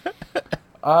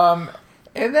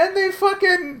 And then they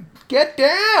fucking get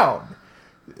down.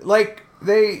 Like,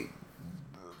 they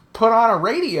put on a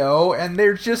radio, and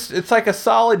they're just, it's like a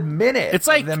solid minute It's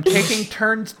like of them taking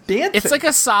turns dancing. It's like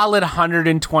a solid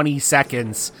 120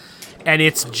 seconds, and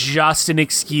it's just an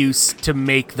excuse to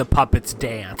make the puppets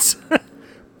dance.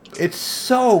 It's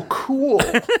so cool.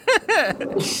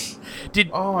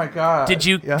 Oh my god. Did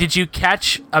you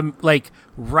catch like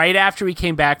right after we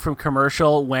came back from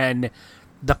commercial when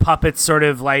the puppets sort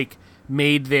of like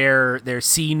made their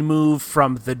scene move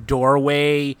from the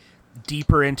doorway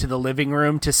deeper into the living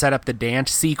room to set up the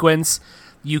dance sequence?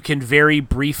 You can very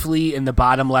briefly in the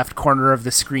bottom left corner of the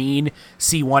screen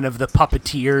see one of the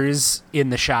puppeteers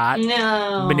in the shot.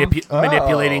 No.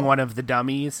 Manipulating one of the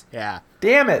dummies. Yeah.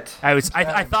 Damn it. I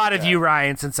thought of you,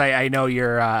 Ryan, since I know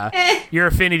your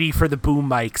affinity for the boom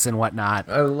mics and whatnot.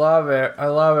 I love it. I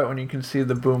love it when you can see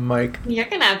the boom mic. You're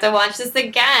gonna have to watch this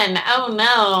again. Oh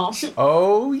no.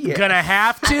 Oh yeah. Gonna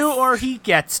have to, or he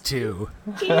gets to.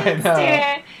 I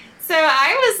know. So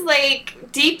I was like,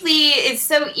 it's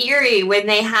so eerie when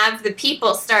they have the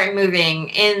people start moving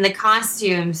in the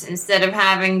costumes instead of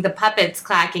having the puppets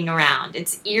clacking around.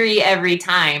 It's eerie every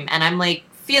time. And I'm like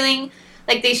feeling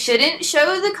like they shouldn't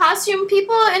show the costume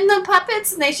people and the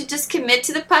puppets and they should just commit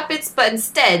to the puppets. But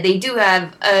instead, they do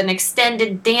have an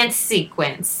extended dance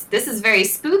sequence. This is very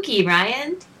spooky,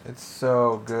 Ryan. It's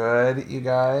so good, you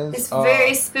guys. It's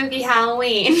very spooky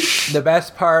Halloween. The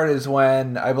best part is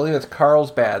when, I believe it's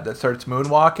Carlsbad that starts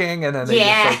moonwalking, and then they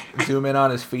just like zoom in on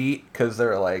his feet, because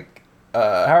they're like,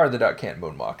 Howard the Duck can't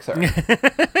moonwalk, sorry.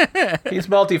 He's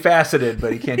multifaceted,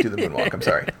 but he can't do the moonwalk, I'm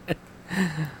sorry.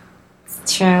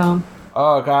 It's true.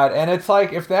 Oh, God, and it's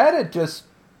like, if that had just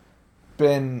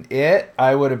been it,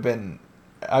 I would have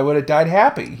died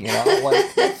happy, you know?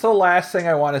 Like, that's the last thing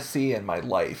I want to see in my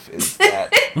life is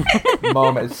that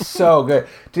moment. It's so good.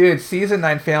 Dude, Season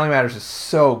 9 Family Matters is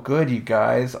so good, you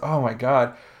guys. Oh, my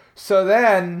God. So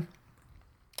then,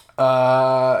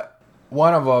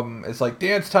 one of them is like,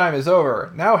 dance time is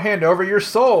over. Now hand over your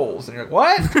souls. And you're like,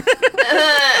 what?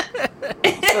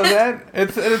 So then,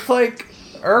 it's like...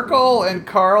 Urkel and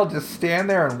Carl just stand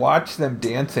there and watch them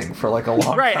dancing for like a long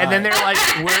time. Right, and then they're like,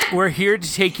 we're here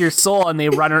to take your soul, and they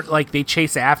run, like, they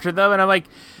chase after them, and I'm like,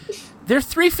 they're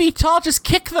 3 feet tall, just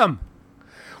kick them.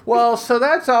 Well, so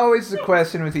that's always the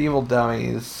question with evil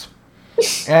dummies.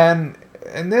 And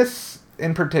this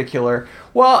in particular,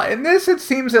 well, in this it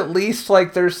seems at least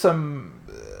like there's some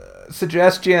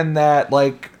suggestion that,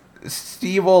 like,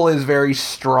 Stevil is very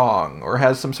strong or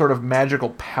has some sort of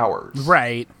magical powers.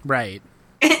 Right.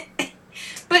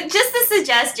 But just the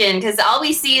suggestion, because all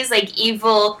we see is like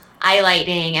evil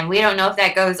highlighting, and we don't know if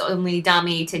that goes only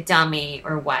dummy to dummy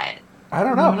or what. I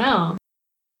don't know.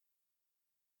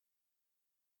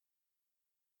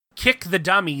 Kick the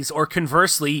dummies, or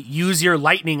conversely, use your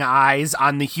lightning eyes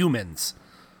on the humans.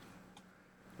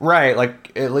 Right,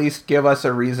 like, at least give us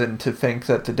a reason to think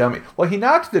that the dummy... Well, he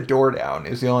knocked the door down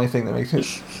is the only thing that makes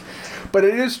it... But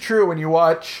it is true when you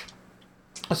watch...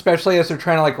 Especially as they're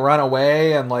trying to, like, run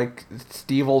away and, like,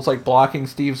 Stevil's, like, blocking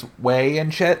Steve's way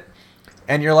and shit.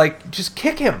 And you're like, just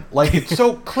kick him. Like, it's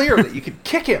so clear that you can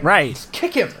kick him. Right. Just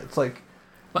kick him. It's like,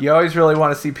 You always really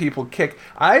want to see people kick.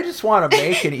 I just want to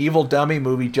make an evil dummy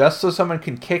movie just so someone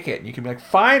can kick it. And you can be like,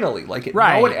 finally, like it,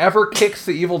 Right. no one ever kicks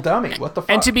the evil dummy. What the fuck?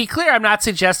 And to be clear, I'm not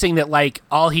suggesting that like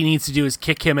all he needs to do is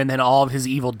kick him and then all of his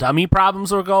evil dummy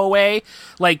problems will go away.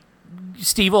 Like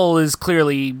Stevil is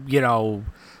clearly, kind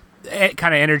of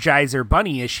Energizer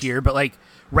Bunny-ish here, but like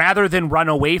rather than run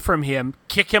away from him,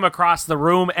 kick him across the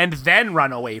room and then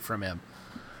run away from him.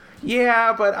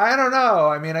 Yeah, but I don't know.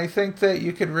 I mean, I think that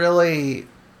you could really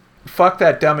fuck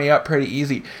that dummy up pretty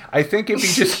easy. I think if you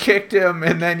just kicked him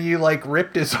and then you like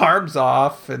ripped his arms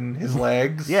off and his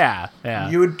legs, Yeah.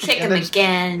 you would Kick him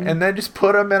again. and then just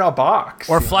put him in a box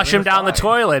Or flush him down the fine.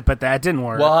 toilet, but that didn't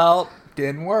work. Well,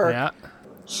 didn't work. Yeah.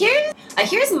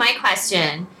 Here's my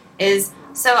question is,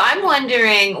 so I'm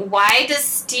wondering, why does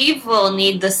Stevil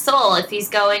need the soul if he's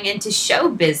going into show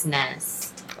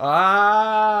business?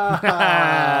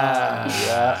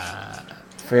 Yeah.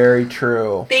 Very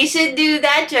true. They should do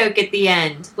that joke at the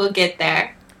end. We'll get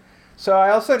there. So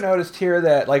I also noticed here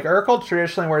that like Urkel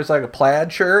traditionally wears like a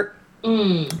plaid shirt,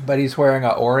 but he's wearing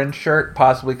an orange shirt,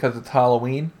 possibly because it's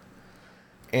Halloween.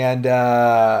 And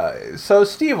so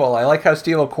Stevil, I like how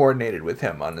Stevil coordinated with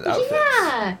him on the outfits.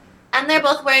 Yeah. And they're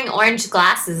both wearing orange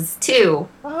glasses, too.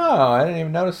 Oh, I didn't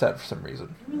even notice that for some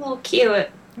reason. A little cute.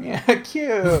 Yeah, cute.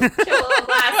 Cute little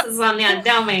glasses on that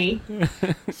dummy.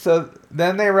 So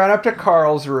then they run up to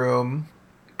Carl's room.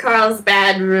 Carl's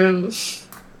bad room.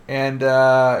 And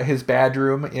his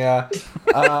bedroom, yeah.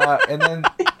 And then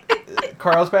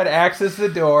Carl's bed axes the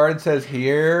door and says,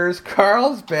 "Here's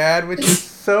Carl's bed," which is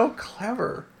so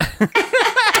clever.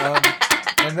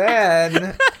 And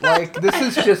then, like, this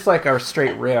is just like our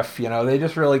straight riff, They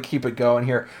just really keep it going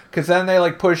here. Because then they,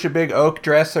 like, push a big oak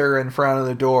dresser in front of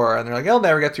the door. And they're like, "He'll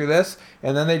never get through this."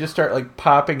 And then they just start, like,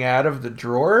 popping out of the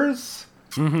drawers.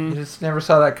 Mm-hmm. I just never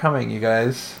saw that coming, you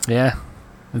guys. Yeah.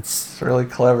 It's really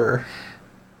clever.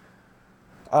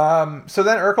 So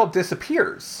then Urkel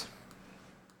disappears.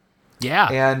 Yeah.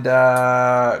 And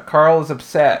Carl is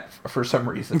upset for some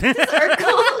reason.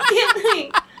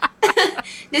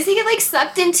 Does he get like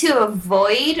sucked into a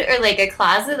void or like a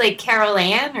closet like Carol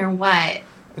Ann or what?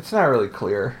 It's not really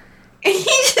clear. He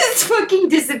just fucking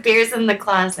disappears in the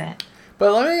closet.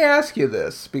 But let me ask you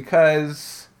this,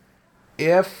 because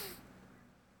if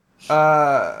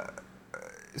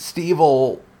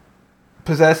Stevil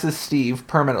possesses Steve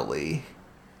permanently,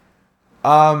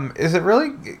 is it really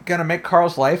gonna make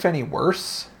Carl's life any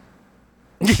worse?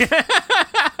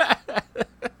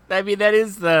 I mean, that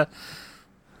is the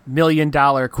 $1 million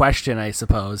question, I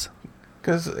suppose.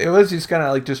 Because it was just gonna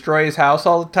like destroy his house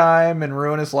all the time and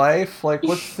ruin his life. Like,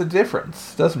 what's the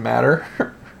difference? Doesn't matter.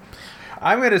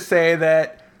 I'm gonna say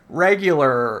that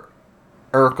regular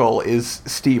Urkel is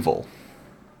Stevil.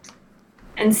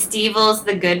 And Stevil's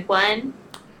the good one?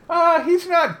 He's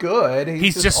not good.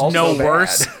 He's just also no bad.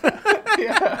 worse.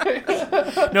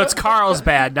 Yeah. No, it's Carl's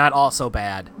bad, not also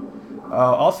bad.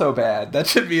 Also bad. That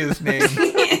should be his name.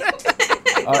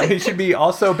 He should be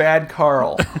also bad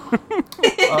Carl.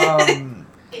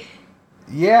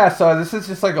 Yeah, so this is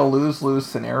just like a lose-lose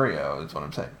scenario, is what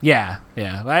I'm saying. Yeah.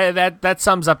 That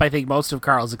sums up, I think, most of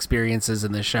Carl's experiences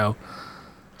in this show.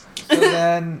 So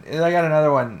then I got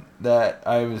another one that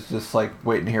I was just like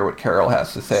waiting to hear what Carol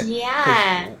has to say.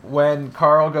 Yeah. 'Cause when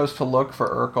Carl goes to look for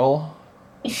Urkel,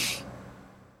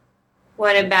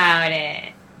 What about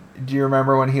it? do you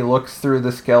remember when he looks through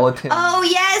the skeleton? Oh,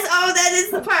 yes. Oh, that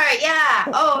is the part. Yeah.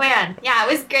 Oh, man. Yeah,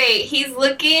 it was great. He's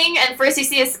looking, and first you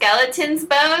see a skeleton's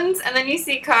bones, and then you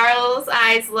see Carl's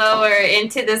eyes lower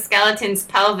into the skeleton's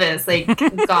pelvis, like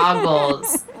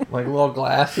goggles. Like little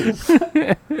glasses.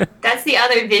 That's the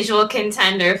other visual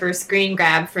contender for screen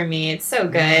grab for me. It's so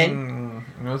good.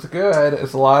 It was good.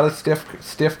 It's a lot of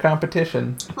stiff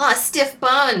competition. A lot of stiff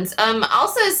bones.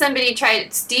 Also,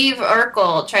 Steve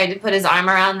Urkel tried to put his arm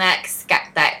around that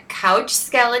couch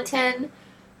skeleton,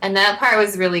 and that part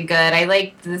was really good. I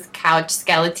liked this couch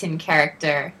skeleton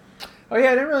character. Oh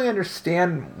yeah, I didn't really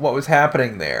understand what was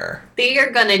happening there. They are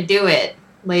gonna do it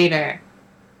later.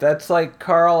 That's like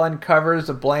Carl uncovers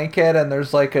a blanket and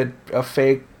there's like a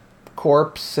fake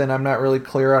corpse, and I'm not really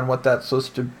clear on what that's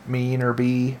supposed to mean or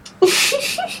be.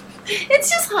 It's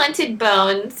just haunted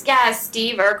bones. Yeah,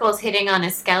 Steve Urkel's hitting on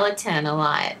a skeleton a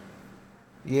lot.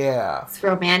 Yeah. It's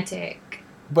romantic.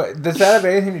 But does that have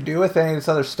anything to do with any of this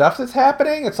other stuff that's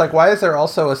happening? It's like, why is there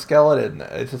also a skeleton?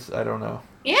 I don't know.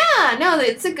 Yeah, no,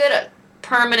 it's a good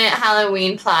permanent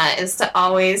Halloween plot is to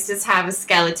always just have a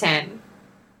skeleton.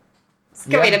 It's a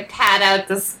good way to pad out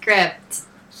the script.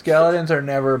 Skeletons are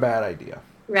never a bad idea.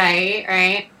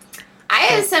 Right. I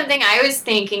have something I was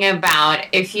thinking about.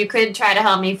 If you could try to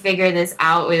help me figure this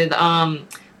out with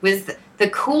the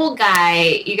cool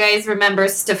guy. You guys remember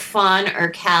Stefan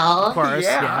Urkel? Of course,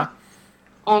 yeah.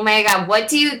 Oh my god, what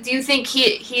do you think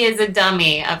he is a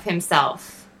dummy of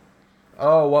himself?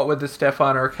 Oh, what would the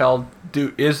Stefan Urkel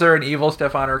do? Is there an evil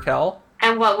Stefan Urkel?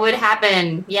 And what would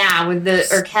happen, with the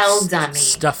Urkel dummy?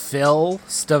 Stevil?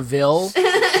 Stevil.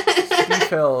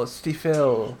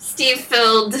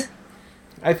 Steve-filled.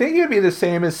 I think he'd be the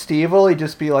same as Stevil. He'd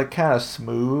just be like kind of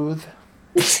smooth.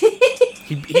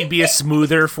 He'd be a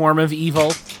smoother form of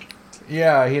evil.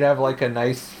 Yeah, he'd have like a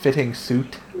nice fitting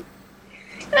suit.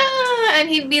 And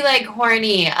he'd be like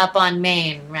horny up on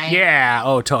Maine, right? Yeah,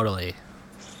 oh, totally.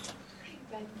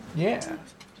 Yeah.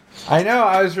 I know,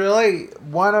 I was really...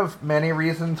 One of many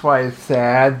reasons why it's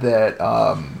sad that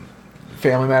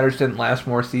Family Matters didn't last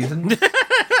more seasons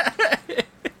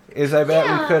is I bet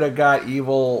we could have got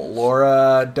evil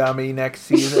Laura dummy next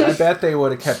season. I bet they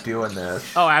would have kept doing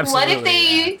this. Oh, absolutely. What if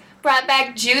they brought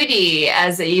back Judy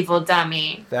as an evil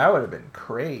dummy? That would have been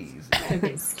crazy. That would have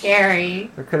been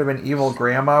scary. There could have been evil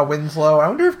Grandma Winslow. I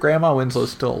wonder if Grandma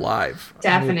Winslow's still alive.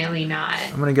 Definitely not.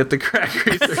 I'm going to get the crack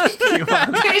research team on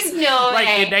that. There's no Like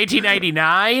way. in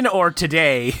 1999 or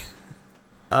today?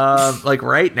 Like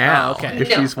right now. Oh, okay.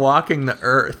 If she's walking the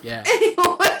earth. Yeah.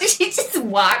 She just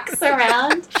walks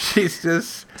around. She's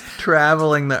just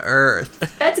traveling the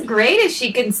earth. That's great if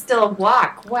she can still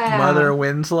walk. Wow. Mother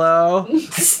Winslow.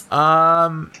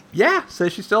 Yeah, so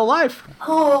she's still alive.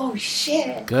 Oh,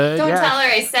 shit. Good. Don't yeah. tell her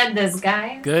I said this,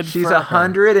 guys. Good She's for her.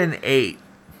 108.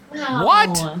 Wow.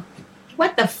 What?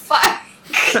 What the fuck?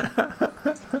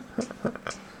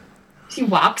 She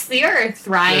walks the earth,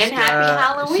 Ryan. Just, Happy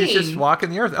Halloween. She's just walking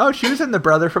the earth. Oh, she was in The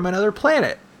Brother from Another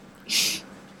Planet.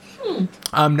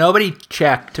 Nobody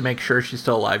checked to make sure she's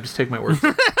still alive. Just take my word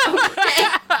for it.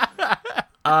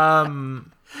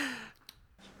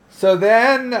 So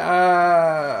then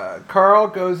Carl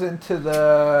goes into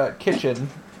the kitchen.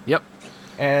 Yep.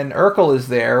 And Urkel is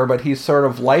there, but he's sort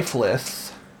of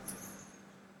lifeless.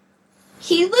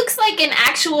 He looks like an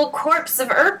actual corpse of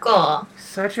Urkel.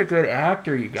 Such a good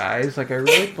actor, you guys. Like, I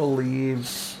really believed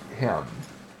him.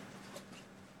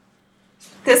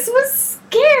 This was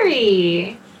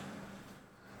scary.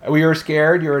 We were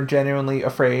scared. You were genuinely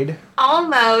afraid.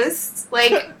 Almost.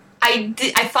 Like, I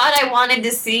thought I wanted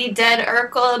to see dead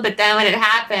Urkel, but then when it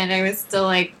happened, I was still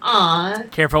like, aw.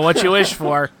 Careful what you wish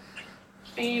for.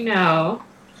 I know.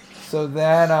 So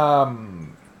then,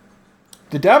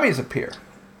 the dummies appear.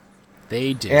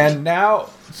 They do. And now,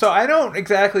 so I don't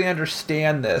exactly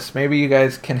understand this. Maybe you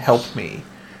guys can help me.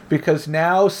 Because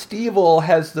now Stevil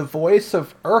has the voice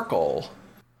of Urkel,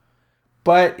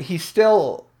 but he's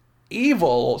still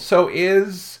evil. So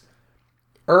is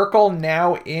Urkel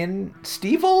now in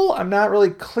Stevil? I'm not really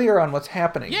clear on what's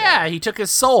happening. Yeah, there. he took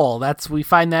his soul. We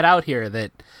find that out here.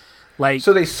 That, like,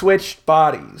 So they switched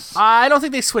bodies. I don't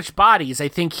think they switched bodies. I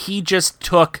think he just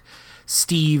took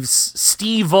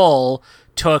Stevil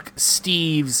took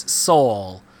Steve's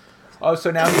soul. Oh,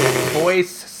 so now his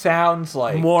voice sounds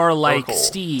like More like Urkel.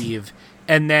 Steve.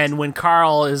 And then when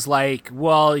Carl is like,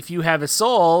 well, if you have a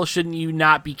soul, shouldn't you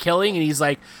not be killing? And he's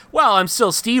like, well, I'm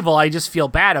still Stevil. I just feel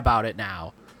bad about it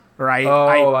now. Or I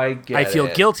feel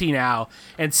it. guilty now.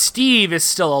 And Steve is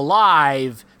still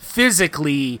alive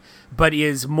physically, but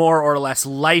is more or less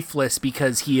lifeless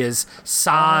because he is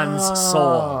San's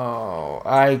soul. Oh,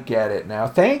 I get it now.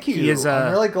 Thank you. He is,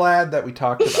 I'm really glad that we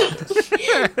talked about this.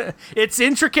 It's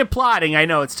intricate plotting. I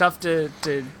know. It's tough to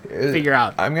figure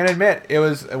out. I'm going to admit, it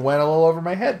went a little over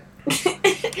my head.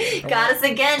 Got us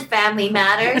again, Family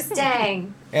Matters.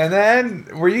 Dang. And then,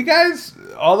 were you guys,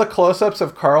 all the close-ups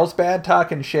of Carl's bad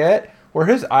talking shit, were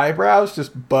his eyebrows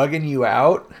just bugging you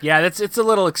out? Yeah, it's a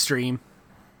little extreme.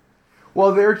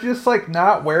 Well, they're just, like,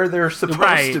 not where they're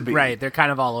supposed to be. Right. They're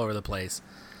kind of all over the place.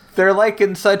 They're, like,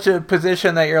 in such a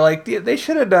position that you're like, they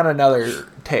should have done another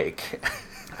take.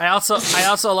 I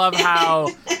also love how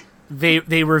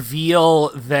they reveal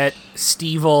that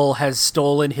Stevil has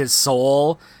stolen his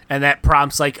soul, and that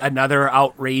prompts like another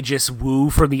outrageous woo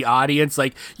from the audience,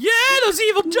 like, yeah, those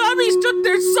evil dummies took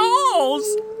their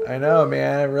souls. I know,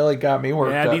 man. It really got me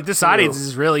worked up. Yeah, this too. audience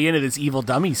is really into this evil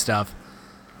dummy stuff.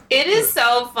 It is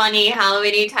so funny how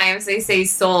many times they say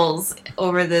souls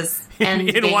over this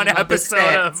In one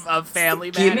episode of Family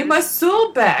Matters. Give me my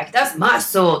soul back. That's my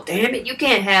soul. Damn it, you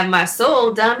can't have my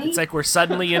soul, dummy. It's like we're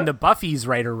suddenly into Buffy's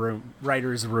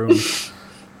writer's room.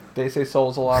 They say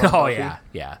souls a lot. On Oh, Buffy.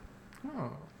 yeah.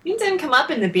 It didn't come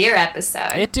up in the beer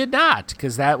episode. It did not,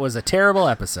 because that was a terrible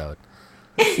episode.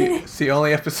 It's the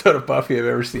only episode of Buffy I've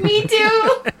ever seen. Me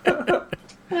too.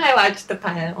 I watched the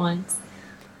pilot once.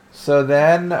 So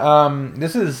then,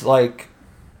 this is like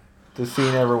the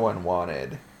scene everyone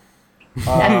wanted.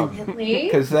 Definitely.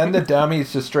 Because then the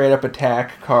dummies just straight up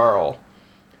attack Carl.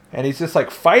 And he's just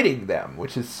like fighting them,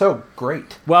 which is so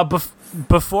great. Well,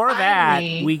 before that,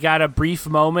 Finally. we got a brief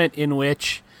moment in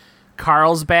which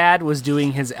Carlsbad was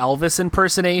doing his Elvis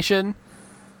impersonation.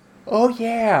 Oh,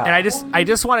 yeah. And I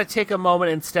just want to take a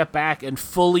moment and step back and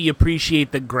fully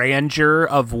appreciate the grandeur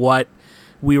of what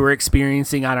we were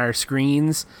experiencing on our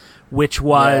screens, which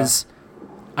was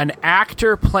an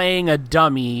actor playing a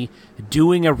dummy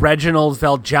doing a Reginald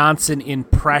VelJohnson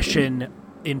impression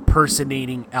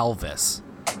impersonating Elvis.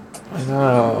 I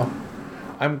know.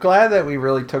 I'm glad that we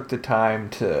really took the time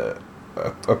to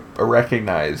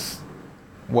recognize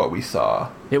what we saw.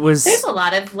 It was There's a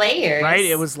lot of layers. right.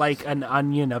 It was like an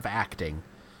onion of acting.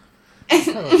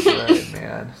 So good,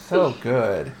 man. So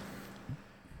good.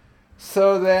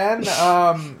 So then,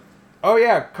 oh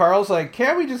yeah, Carl's like,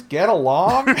 can't we just get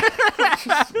along? Which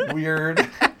is weird.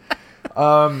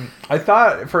 I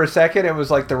thought for a second it was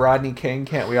like the Rodney King,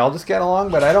 can't we all just get along?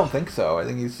 But I don't think so. I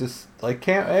think he's just like,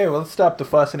 hey, well, let's stop the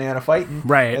fuss and Anna fighting.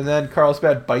 Right. And then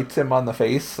Carlsbad bites him on the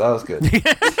face. That was good.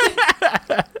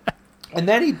 And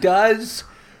then he does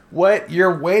what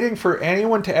you're waiting for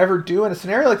anyone to ever do in a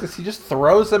scenario like this. He just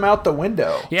throws them out the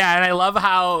window. Yeah, and I love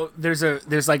how there's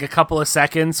like a couple of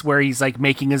seconds where he's like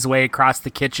making his way across the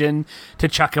kitchen to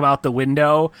chuck him out the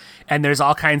window, and there's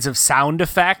all kinds of sound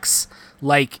effects,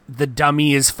 like the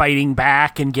dummy is fighting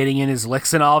back and getting in his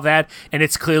licks and all that, and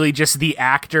it's clearly just the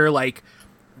actor like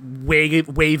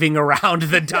waving around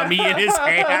the dummy in his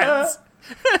hands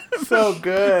So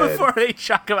good. before they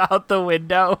chuck him out the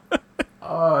window.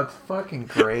 Oh, it's fucking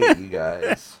great, you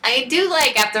guys. I do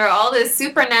like, after all the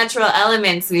supernatural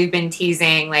elements we've been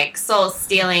teasing, like soul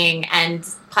stealing and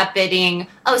puppeting.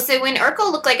 Oh, so when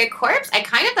Urkel looked like a corpse, I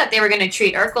kind of thought they were going to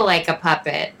treat Urkel like a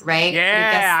puppet, right?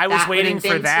 Yeah, I was that waiting wouldn't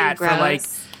for been that, too for like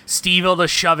gross. Stevil to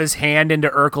shove his hand into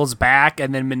Urkel's back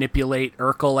and then manipulate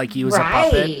Urkel like he was a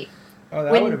puppet. Right. Oh,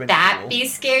 that would have Wouldn't been that cool. be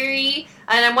scary?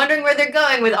 And I'm wondering where they're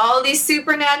going with all these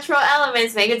supernatural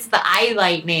elements. Maybe it's the eye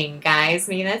lightning, guys.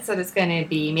 Maybe that's what it's going to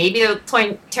be. Maybe it'll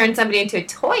turn somebody into a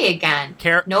toy again.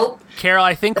 Nope. Carol,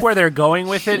 I think where they're going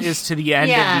with it is to the end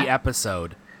Yeah. of the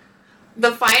episode.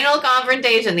 The final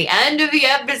confrontation, the end of the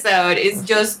episode, is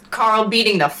just Carl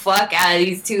beating the fuck out of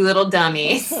these two little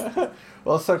dummies.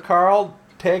 Well, so Carl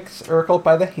takes Urkel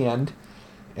by the hand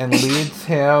and leads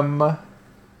him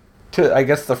to, I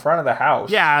guess, the front of the house.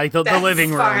 Yeah, like the That's living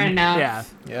room. far enough. Yeah.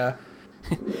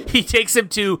 Yeah. He takes him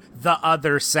to the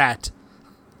other set.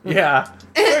 Yeah.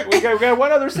 Quick, we got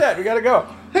one other set. We got to go.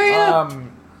 Hurry up.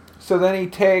 So then he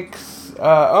takes...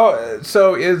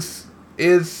 so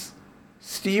is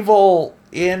Stevil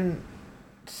in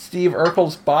Steve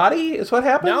Urkel's body is what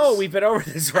happens? No, we've been over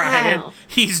this, Ryan. Wow.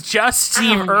 He's just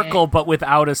Steve Oh, Urkel, but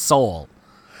without a soul.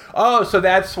 Oh, so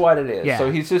that's what it is. Yeah.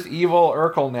 So he's just evil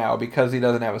Urkel now because he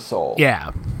doesn't have a soul.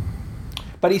 Yeah.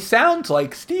 But he sounds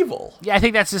like Stevil. Yeah, I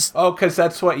think that's just Oh, because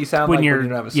that's what you sound like when you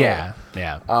don't have a soul. Yeah,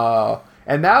 yeah.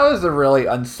 And that was a really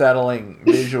unsettling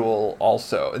visual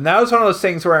also. And that was one of those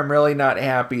things where I'm really not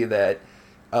happy that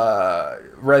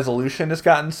resolution has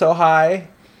gotten so high.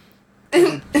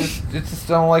 I just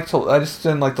didn't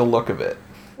like the look of it.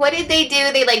 What did they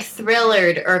do? They like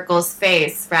thrillered Urkel's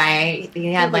face, right? They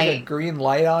had a like green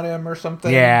light on him or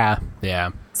something. Yeah,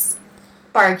 yeah.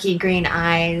 sparky green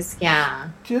eyes. Yeah.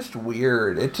 Just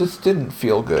weird. It just didn't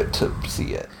feel good to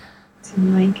see it.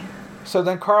 Like, So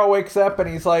then Carl wakes up and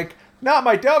he's like, "Not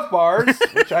my Dove bars,"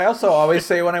 which I also always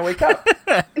say when I wake up.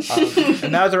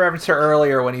 And that was a reference to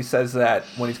earlier when he says that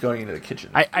when he's going into the kitchen.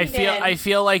 I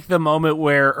feel like the moment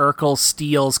where Urkel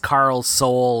steals Carl's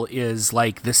soul is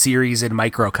like the series in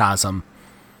microcosm.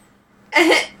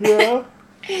 Yeah.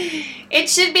 it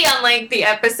should be on like the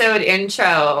episode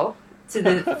intro to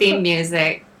the theme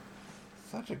music.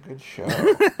 Such a good show.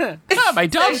 Ah, my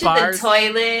So Dove should bars.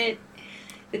 the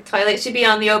toilet should be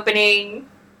on the opening.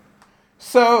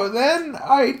 So then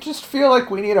I just feel like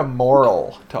we need a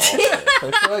moral to all this.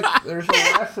 I feel like there's a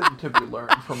lesson to be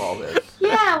learned from all this.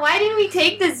 Yeah, why did we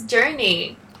take this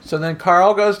journey? So then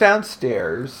Carl goes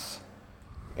downstairs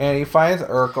and he finds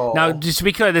Urkel. Now, just to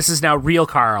be clear, this is now real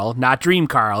Carl, not Dream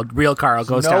Carl. Real Carl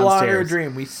goes no longer a downstairs.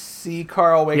 dream. We see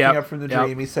Carl waking Yep, up from the yep.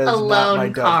 dream. He says, Alone "Not my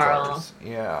Dove Carl." bars."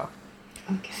 Yeah.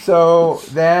 Okay. So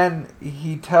then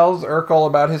he tells Urkel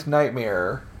about his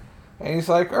nightmare. And he's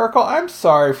like, "Urkel, I'm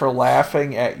sorry for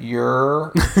laughing at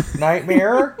your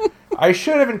nightmare. I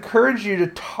should have encouraged you to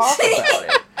talk about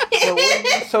it. It wouldn't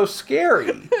be so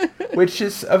scary," which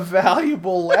is a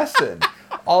valuable lesson.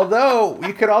 Although,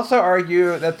 you could also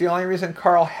argue that the only reason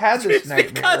Carl had this It's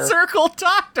nightmare... because Urkel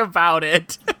talked about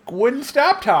it. wouldn't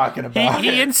stop talking about He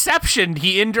it.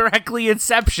 he indirectly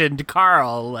inceptioned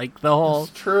Carl, like the whole.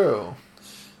 It's true.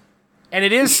 And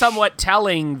it is somewhat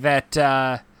telling that,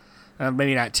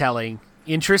 maybe not telling,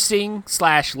 interesting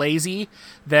 / lazy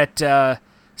that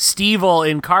Stevil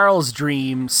in Carl's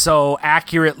dream so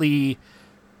accurately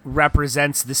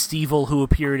represents the Stevil who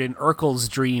appeared in Urkel's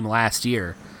dream last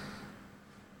year.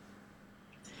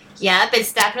 Yep,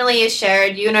 it's definitely a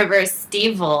shared universe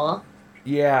Stevil.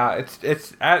 Yeah,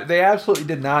 it's they absolutely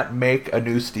did not make a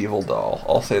new Stevil doll.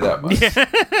 I'll say that much.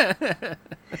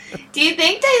 Do you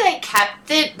think they kept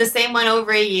it the same one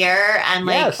over a year and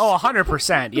Yes. Oh,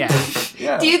 100%, yeah.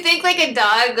 Yeah. Do you think a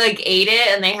dog ate it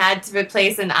and they had to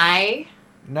replace an eye?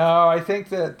 No, I think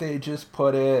that they just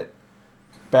put it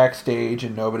backstage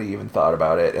and nobody even thought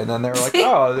about it. And then they were like,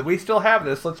 oh, we still have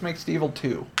this. Let's make Stevil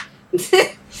 2.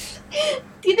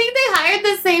 Do you think they hired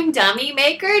the same dummy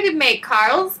maker to make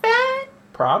Carlsbad?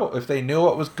 Probably, if they knew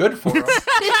what was good for them.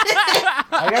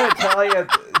 I gotta tell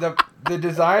you, the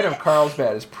design of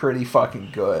Carlsbad is pretty fucking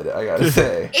good, I gotta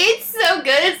say. It's so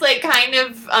good, it's kind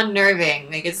of unnerving.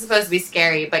 It's supposed to be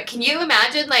scary, but can you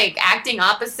imagine acting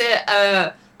opposite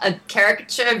a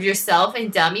caricature of yourself in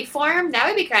dummy form? That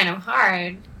would be kind of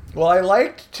hard. Well, I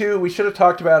liked, too, we should have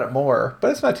talked about it more,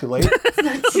 but it's not too late.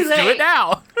 Let's do it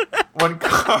now. When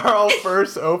Carl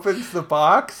first opens the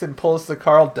box and pulls the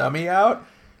Carl dummy out,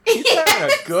 he's having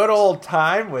a good old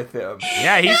time with him.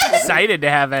 Yeah, he's excited to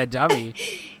have that dummy.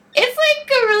 It's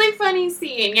a really funny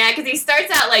scene, yeah, because he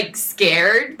starts out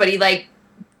scared, but he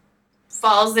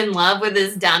falls in love with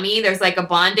his dummy. There's a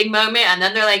bonding moment, and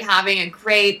then they're having a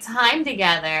great time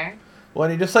together. Well,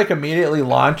 and he just immediately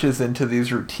launches into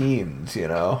these routines, you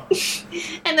know?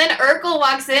 And then Urkel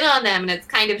walks in on them, and it's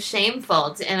kind of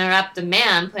shameful to interrupt a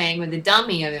man playing with a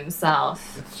dummy of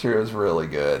himself. It's true, it's really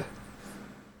good.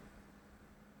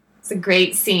 It's a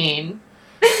great scene.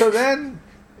 So then,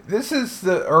 this is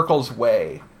the Urkel's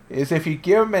way, is if you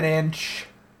give him an inch,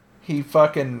 he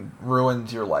fucking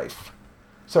ruins your life.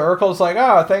 So Urkel's like,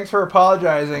 oh, thanks for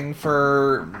apologizing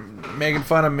for making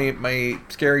fun of me, my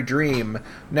scary dream.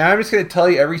 Now I'm just going to tell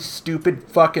you every stupid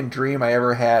fucking dream I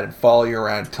ever had and follow you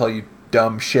around and tell you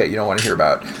dumb shit you don't want to hear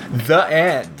about. The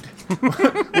end.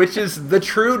 Which is the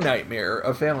true nightmare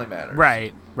of Family Matters.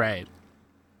 Right.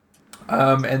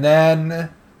 And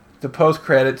then the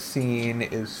post-credits scene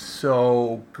is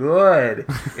so good.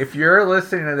 If you're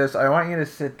listening to this, I want you to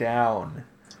sit down.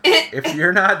 If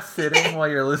you're not sitting while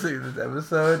you're listening to this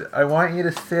episode, I want you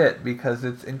to sit because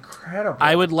it's incredible.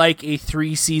 I would like a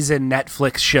 3-season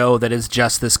Netflix show that is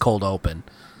just this cold open.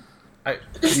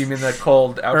 You mean the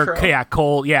cold outro?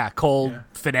 Cold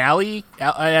finale.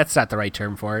 That's not the right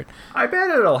term for it. I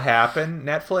bet it'll happen.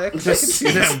 Netflix.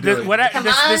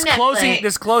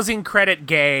 This closing credit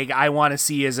gag I want to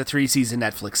see is a 3-season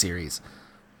Netflix series.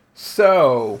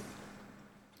 So,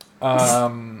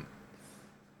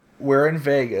 we're in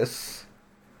Vegas,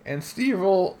 and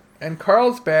Stevil and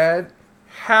Carlsbad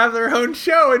have their own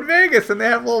show in Vegas, and they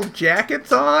have little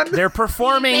jackets on. They're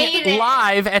performing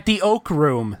live at the Oak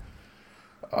Room.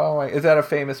 Oh, is that a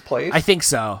famous place? I think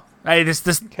so.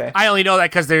 Okay. I only know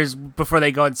that because before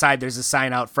they go inside, there's a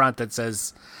sign out front that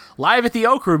says "Live at the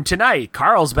Oak Room tonight,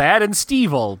 Carlsbad and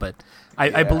Stevil." But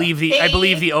I believe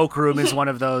the Oak Room is one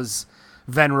of those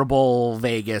venerable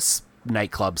Vegas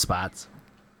nightclub spots.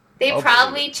 They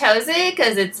probably chose it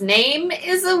because its name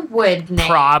is a wood name.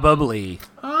 Probably.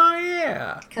 Oh,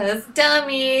 yeah. Because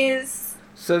dummies.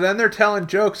 So then they're telling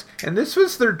jokes, and this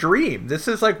was their dream. This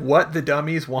is what the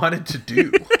dummies wanted to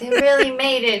do. They really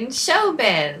made it in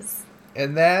showbiz.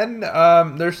 And then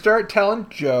they start telling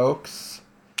jokes,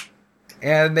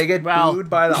 and they get booed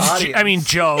by the audience. I mean,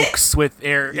 jokes with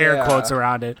air quotes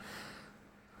around it.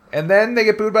 And then they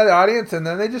get booed by the audience, and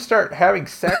then they just start having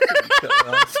sex with each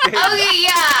other on stage. Okay,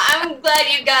 yeah, I'm glad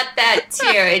you got that too.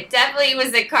 It definitely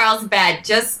was that Carlsbad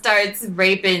just starts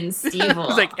raping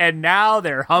Stevil. It's and now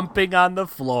they're humping on the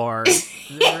floor.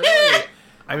 Really?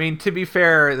 I mean, to be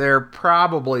fair, they're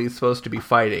probably supposed to be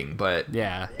fighting, but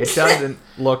yeah, it doesn't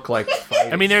look like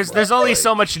fighting. I mean, there's only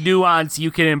so much nuance you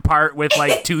can impart with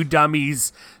two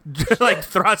dummies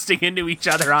thrusting into each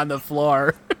other on the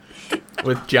floor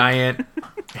with giant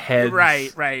heads.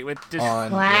 Right, with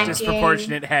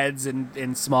disproportionate heads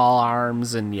and small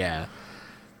arms, and yeah.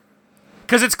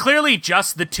 Because it's clearly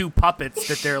just the two puppets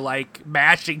that they're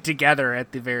mashing together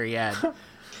at the very end.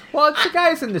 Well, it's the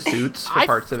guys in the suits for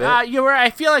parts of it. You're right. I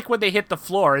feel like when they hit the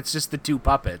floor, it's just the two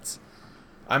puppets.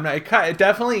 I'm not. It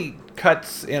definitely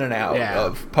cuts in and out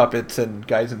of puppets and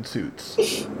guys in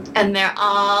suits. And they're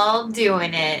all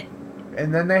doing it.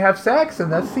 And then they have sex,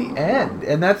 and that's the end.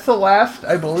 And that's the last,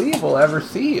 I believe, we'll ever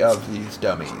see of these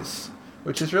dummies.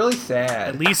 which is really sad.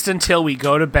 At least until we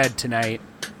go to bed tonight.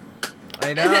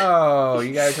 I know.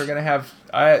 You guys are going to have...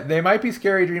 they might be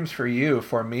scary dreams for you.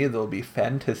 For me, they'll be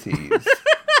fantasies.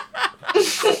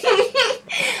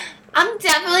 I'm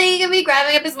definitely going to be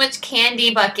grabbing up as much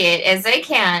candy bucket as I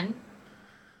can.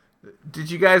 Did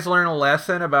you guys learn a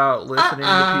lesson about listening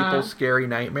to people's scary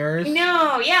nightmares?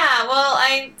 No, yeah. Well,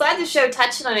 I'm glad the show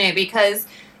touched on it because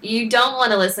you don't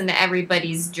want to listen to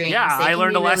everybody's dreams. Yeah, I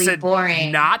learned a lesson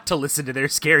boring. not to listen to their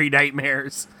scary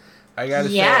nightmares. I gotta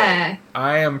say,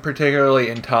 I am particularly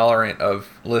intolerant of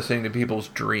listening to people's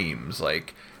dreams.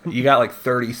 Like, you got like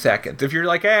 30 seconds. If you're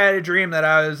like, hey, I had a dream that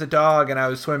I was a dog and I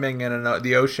was swimming in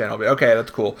the ocean, I'll be, okay, that's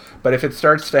cool. But if it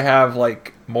starts to have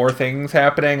like more things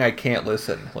happening, I can't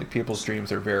listen. Like, people's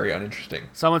dreams are very uninteresting.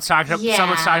 Someone's talking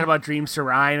about dreams to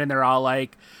Ryan, and they're all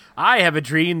like, I have a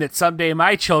dream that someday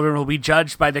my children will be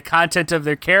judged by the content of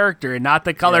their character and not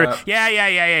the color.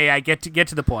 Yeah. Get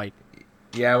to the point.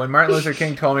 Yeah, when Martin Luther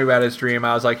King told me about his dream,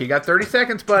 I was like, you got 30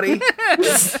 seconds, buddy. I'm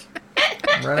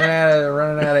running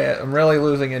out of I'm really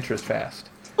losing interest fast.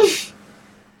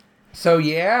 So,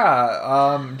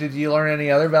 yeah, did you learn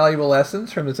any other valuable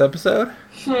lessons from this episode?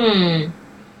 I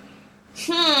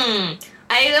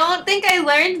don't think I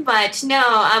learned much. No,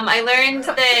 I learned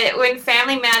that when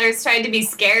Family Matters tried to be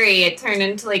scary, it turned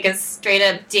into like a straight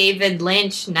up David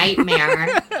Lynch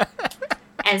nightmare.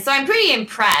 And so I'm pretty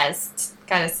impressed,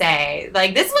 gotta say.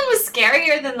 Like, this one was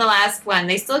scarier than the last one.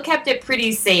 They still kept it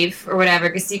pretty safe or whatever,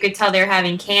 because you could tell they were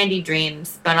having candy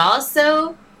dreams. But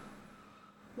also,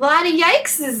 a lot of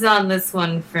yikes on this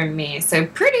one for me. So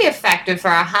pretty effective for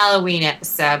a Halloween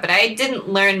episode. But I didn't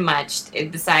learn much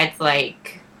besides,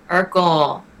 like,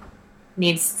 Urkel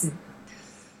needs to,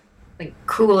 like,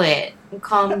 cool it and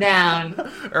calm down.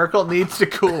 Urkel needs to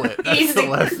cool it. That's the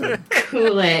lesson.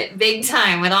 Cool it big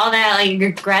time with all that like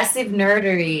aggressive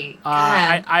nerdery.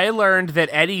 I learned that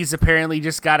Eddie's apparently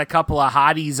just got a couple of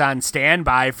hotties on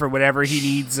standby for whatever he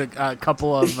needs. A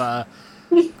couple of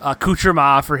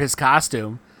accoutrements for his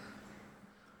costume.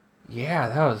 Yeah,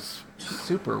 that was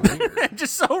super weird.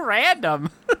 Just so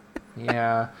random.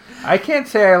 Yeah, I can't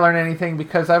say I learned anything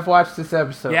because I've watched this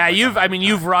episode. Yeah,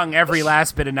 you've wrung every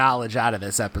last bit of knowledge out of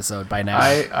this episode by now.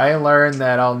 I learned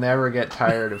that I'll never get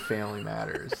tired of Family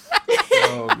Matters.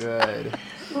 So good.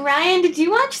 Ryan, did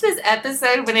you watch this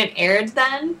episode when it aired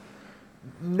then?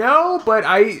 No, but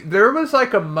there was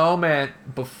like a moment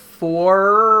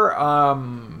before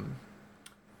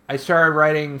I started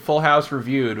writing Full House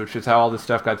Reviewed, which is how all this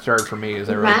stuff got started for me. Is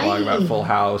I wrote a blog about Full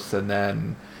House, and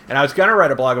I was gonna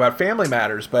write a blog about Family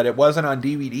Matters, but it wasn't on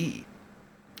DVD.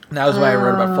 And that was why I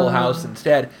wrote about Full House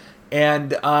instead.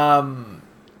 And I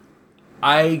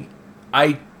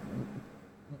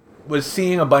was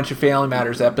seeing a bunch of Family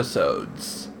Matters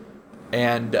episodes,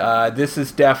 and this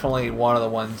is definitely one of the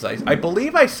ones I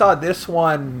believe I saw this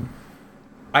one.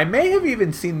 I may have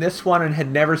even seen this one and had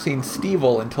never seen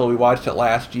Stevil until we watched it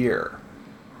last year.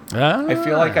 I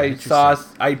feel like I saw,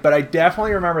 but I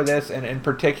definitely remember this, and in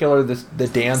particular, the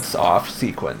dance-off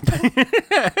sequence.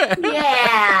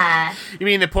 Yeah. You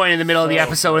mean the point in the middle of the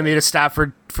episode when they just stop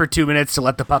for 2 minutes to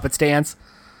let the puppets dance?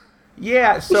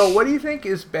 Yeah, so what do you think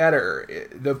is better?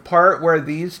 The part where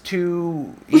these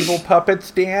two evil puppets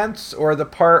dance, or the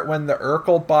part when the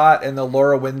Urkel bot and the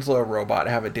Laura Winslow robot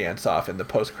have a dance-off in the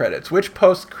post-credits? Which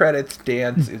post-credits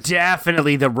dance is...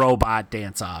 Definitely the robot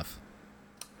dance-off.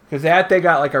 Because they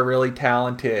got like a really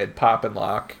talented pop and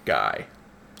lock guy.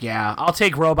 Yeah, I'll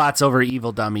take robots over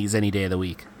evil dummies any day of the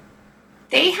week.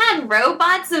 They had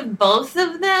robots of both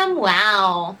of them?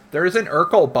 Wow. There's an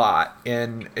Urkel bot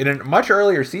in a much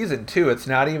earlier season, too. It's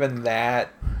not even that...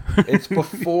 It's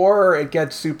before it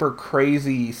gets super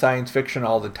crazy science fiction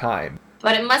all the time.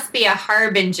 But it must be a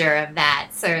harbinger of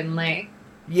that, certainly.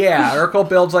 Yeah, Urkel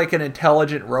builds like an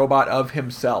intelligent robot of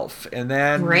himself, and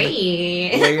then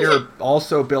later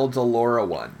also builds a Laura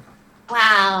one.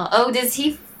 Wow. Oh, does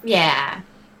he? Yeah.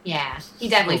 He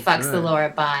definitely fucks the Laura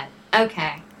bot.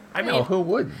 Okay. I mean, who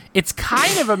wouldn't? It's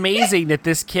kind of amazing that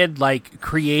this kid like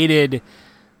created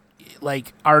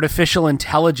like artificial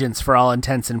intelligence for all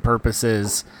intents and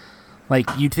purposes. Like,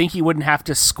 you'd think he wouldn't have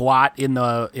to squat in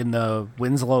the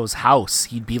Winslow's house.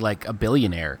 He'd be like a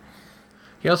billionaire.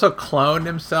 He also cloned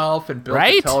himself and built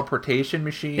a teleportation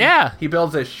machine. Yeah. He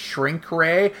builds a shrink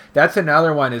ray. That's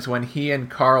another one, is when he and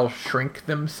Carl shrink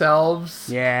themselves.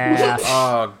 Yeah.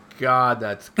 Oh, God,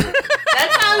 that's good.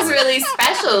 That sounds really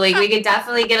special. Like, we could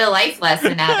definitely get a life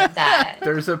lesson out of that.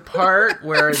 There's a part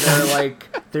where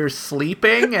they're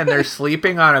sleeping, and they're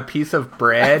sleeping on a piece of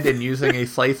bread and using a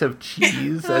slice of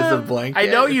cheese as a blanket. I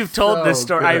know you've told this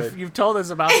story. You've told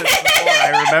us about this before.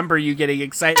 I remember you getting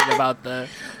excited about the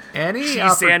Any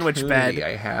cheese sandwich opportunity bed.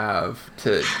 I have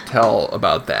to tell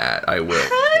about that, I will.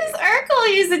 How does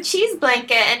Urkel use a cheese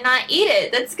blanket and not eat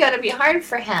it? That's got to be hard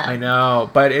for him. I know,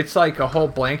 but it's like a whole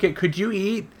blanket. Could you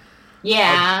eat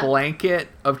Yeah. a blanket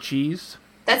of cheese?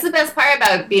 That's the best part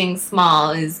about being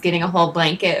small is getting a whole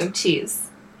blanket of cheese.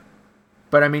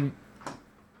 But I mean,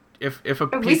 if a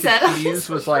We piece of said- cheese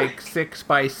was like 6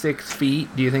 by 6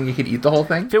 feet, do you think you could eat the whole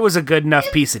thing? If it was a good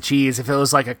enough piece of cheese, if it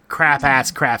was like a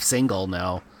crap-ass Kraft single,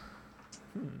 no.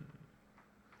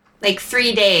 Like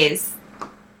 3 days.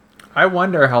 I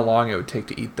wonder how long it would take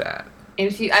to eat that.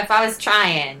 If I was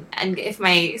trying, and if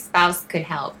my spouse could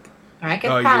help, or I could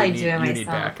Oh, probably you need, do it you myself. need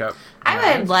backup.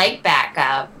 I would like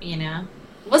backup, you know.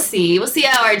 We'll see. We'll see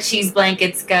how our cheese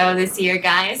blankets go this year,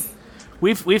 guys.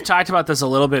 We've talked about this a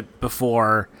little bit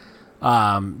before.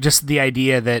 Just the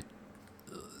idea that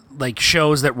like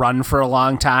shows that run for a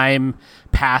long time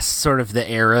past sort of the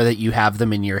era that you have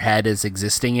them in your head as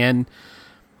existing in.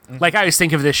 Like I always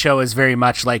think of this show as very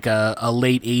much like a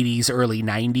late 80s, early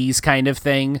 90s kind of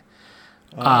thing.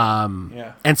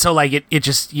 Yeah. And so like it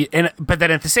just but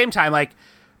then at the same time like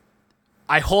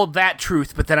I hold that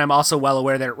truth, but then I'm also well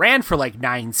aware that it ran for like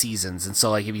 9 seasons. And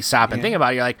so like if you stop and think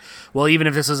about it, you're like, well, even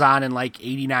if this was on in like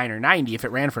 89 or 90, if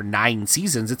it ran for 9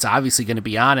 seasons, it's obviously going to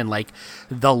be on in like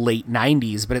the late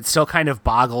 90s, but it still kind of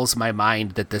boggles my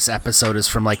mind that this episode is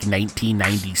from like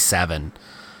 1997.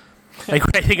 Like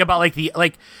when I think about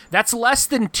like that's less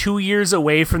than 2 years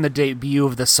away from the debut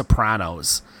of The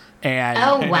Sopranos. And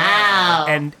Oh wow!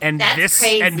 and That's this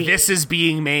crazy. and this is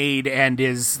being made and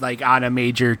is like on a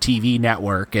major TV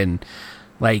network, and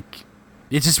like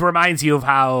it just reminds you of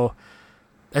how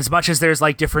as much as there's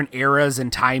like different eras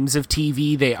and times of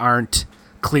TV, they aren't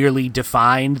clearly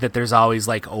defined, that there's always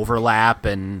like overlap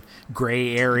and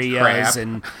gray areas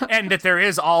Crap. and that there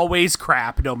is always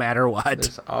crap no matter what.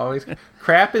 There's always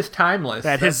crap is timeless.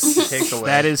 That's the takeaway.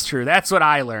 that is true. That's what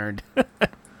I learned.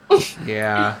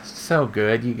 Yeah, so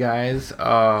good, you guys.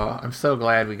 Oh, I'm so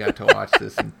glad we got to watch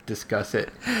this and discuss it.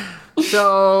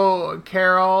 So,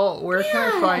 Carol, where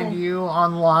can I find you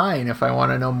online if I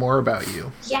want to know more about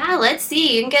you? Yeah, let's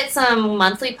see. You can get some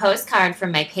monthly postcard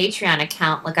from my Patreon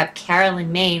account. Look up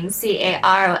Carolyn Main,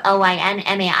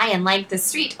 CarolynMai, and like the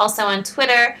street. Also on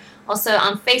Twitter, also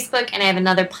on Facebook, and I have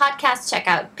another podcast. Check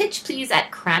out Pitch Please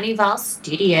at Carnival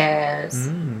Studios.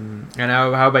 And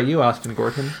how about you, Austin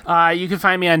Gorton? You can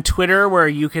find me on Twitter, where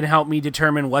you can help me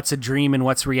determine what's a dream and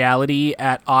what's reality,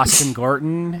 at Austin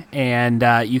Gorton. And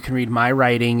you can read my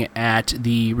writing at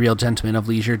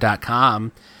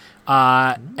therealgentlemanofleisure.com.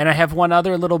 And I have one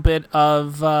other little bit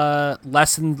of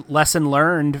lesson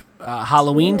learned,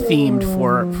 Halloween themed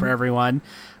for everyone.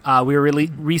 We were really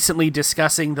recently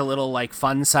discussing the little like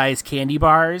fun size candy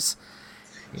bars.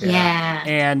 Yeah.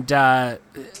 And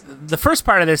the first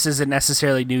part of this isn't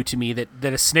necessarily new to me, that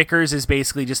a Snickers is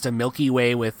basically just a Milky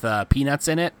Way with peanuts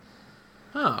in it.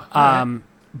 Oh,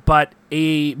 But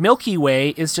a Milky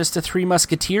Way is just a Three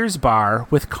Musketeers bar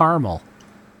with caramel.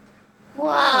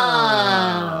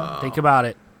 Whoa. Think about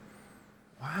it.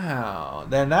 wow.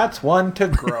 Then that's one to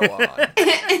grow on.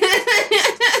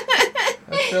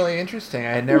 That's really interesting.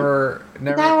 I never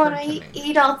I want occurred to to me.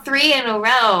 eat all 3 in a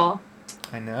row.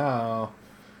 I know.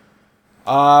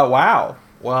 Wow.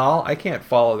 Well, I can't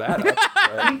follow that up.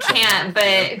 You can't,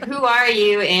 but who are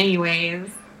you anyways?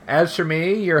 As for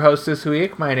me, your host this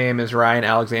week, my name is Ryan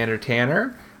Alexander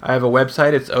Tanner. I have a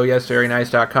website. It's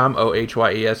ohyesverynice.com,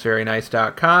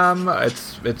 ohyesverynice.com.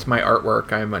 It's my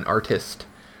artwork. I'm an artist.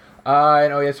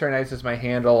 And ohyesverynice is my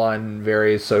handle on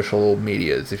various social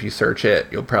medias. If you search it,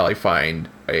 you'll probably find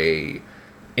a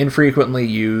infrequently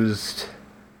used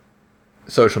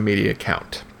social media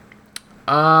account.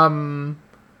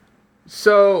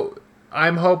 So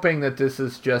I'm hoping that this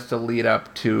is just a lead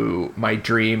up to my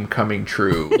dream coming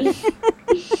true.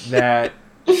 That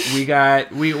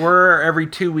we're every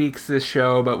 2 weeks this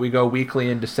show, but we go weekly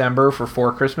in December for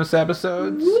 4 Christmas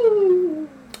episodes.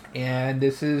 And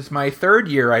this is my 3rd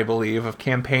year, I believe, of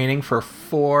campaigning for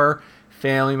 4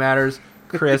 Family Matters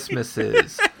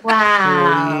Christmases.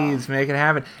 Wow. Please make it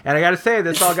happen. And I gotta say,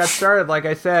 this all got started, like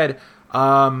I said,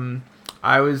 I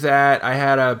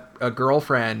had a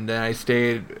girlfriend, and I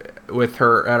stayed with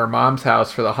her at her mom's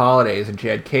house for the holidays, and she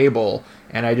had cable,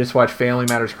 and I just watched Family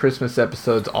Matters Christmas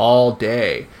episodes all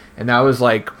day. And that was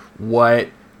like what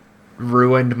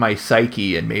ruined my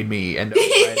psyche and made me end up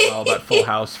writing all about Full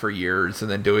House for years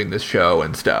and then doing this show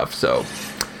and stuff. So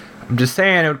I'm just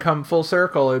saying, it would come full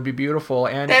circle. It would be beautiful.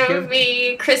 And That would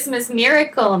be Christmas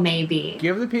miracle, maybe.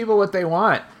 give the people what they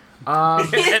want.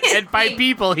 And by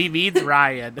people, he means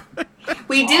Ryan.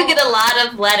 We do get a lot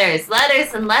of letters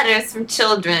and letters from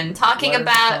children talking Letters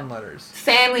about and letters.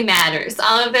 Family Matters.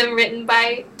 All of them written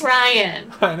by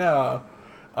Ryan. I know.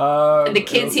 And the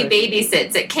kids he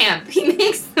babysits at camp, he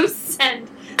makes them send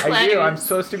letters. I do. I'm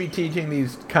supposed to be teaching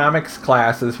these comics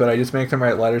classes, but I just make them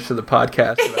write letters to the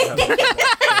podcast.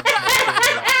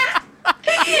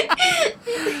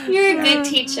 You're a good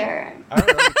teacher. I'm a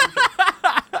really teacher.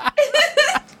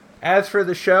 As for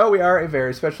the show, we are a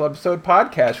Very Special Episode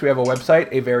podcast. We have a website,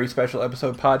 a very special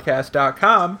episode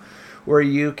podcast.com, where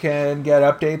you can get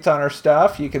updates on our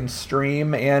stuff. You can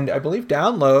stream and, I believe,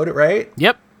 download, right?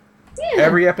 Yep. Yeah.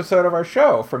 Every episode of our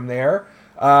show from there.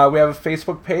 We have a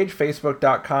Facebook page,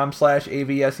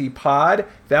 facebook.com/AVSEPod.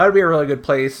 That would be a really good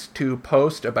place to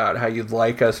post about how you'd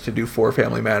like us to do 4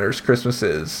 Family Matters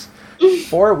Christmases.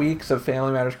 4 weeks of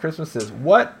Family Matters Christmases.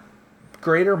 What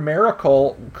greater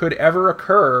miracle could ever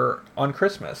occur on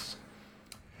Christmas?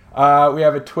 We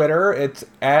have a Twitter. It's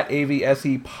at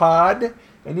AVSEPod.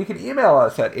 And you can email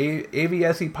us at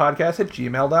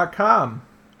avsepodcast@gmail.com.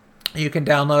 You can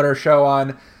download our show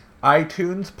on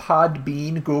iTunes,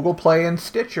 Podbean, Google Play, and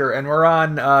Stitcher. And we're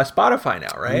on Spotify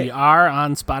now, right? We are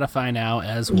on Spotify now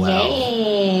as well.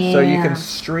 Yay. So you can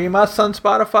stream us on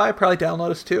Spotify, probably download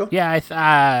us too. Yeah,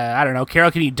 I don't know. Carol,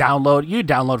 can you download? You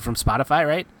download from Spotify,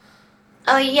 right?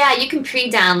 Oh, yeah, you can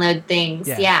pre-download things.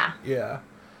 Yeah. Yeah.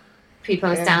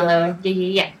 Pre-post And, download.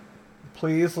 Yeah.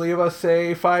 Please leave us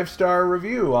a 5-star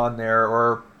review on there,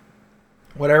 or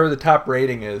whatever the top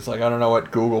rating is. Like, I don't know what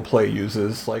Google Play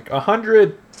uses. Like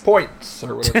 100 points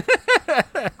or whatever.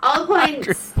 All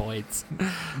points. Points.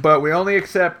 But we only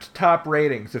accept top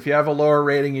ratings. If you have a lower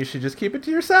rating, you should just keep it to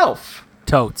yourself.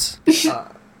 Totes.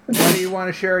 Why do you want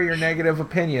to share your negative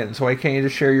opinions? Why can't you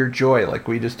just share your joy like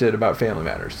we just did about Family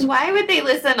Matters? Why would they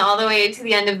listen all the way to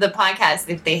the end of the podcast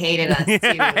if they hated us, too?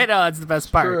 I know, that's the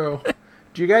best part. True.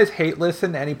 Do you guys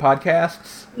listen to any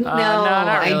podcasts? No,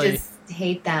 not really. I just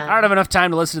hate them. I don't have enough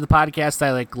time to listen to the podcast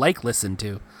I like listen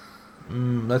to.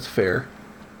 That's fair.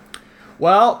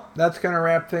 Well, that's going to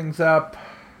wrap things up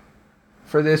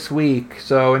for this week.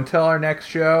 So until our next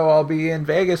show, I'll be in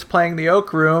Vegas playing the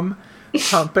Oak Room,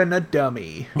 humping a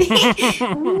dummy.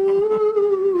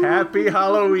 Happy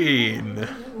Halloween.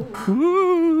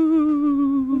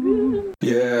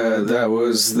 Yeah, that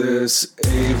was this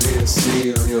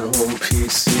AVSC on your home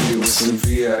PC with some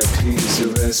VIPs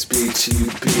of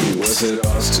SBTB. Was it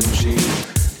Austin G,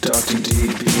 Dr.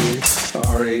 DB,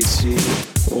 RAT,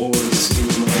 or the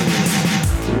Stevil?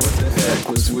 What the heck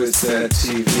was with that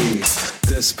TV?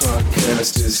 This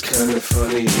podcast is kind of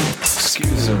funny.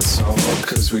 Excuse us all,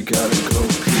 cause we gotta go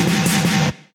pee.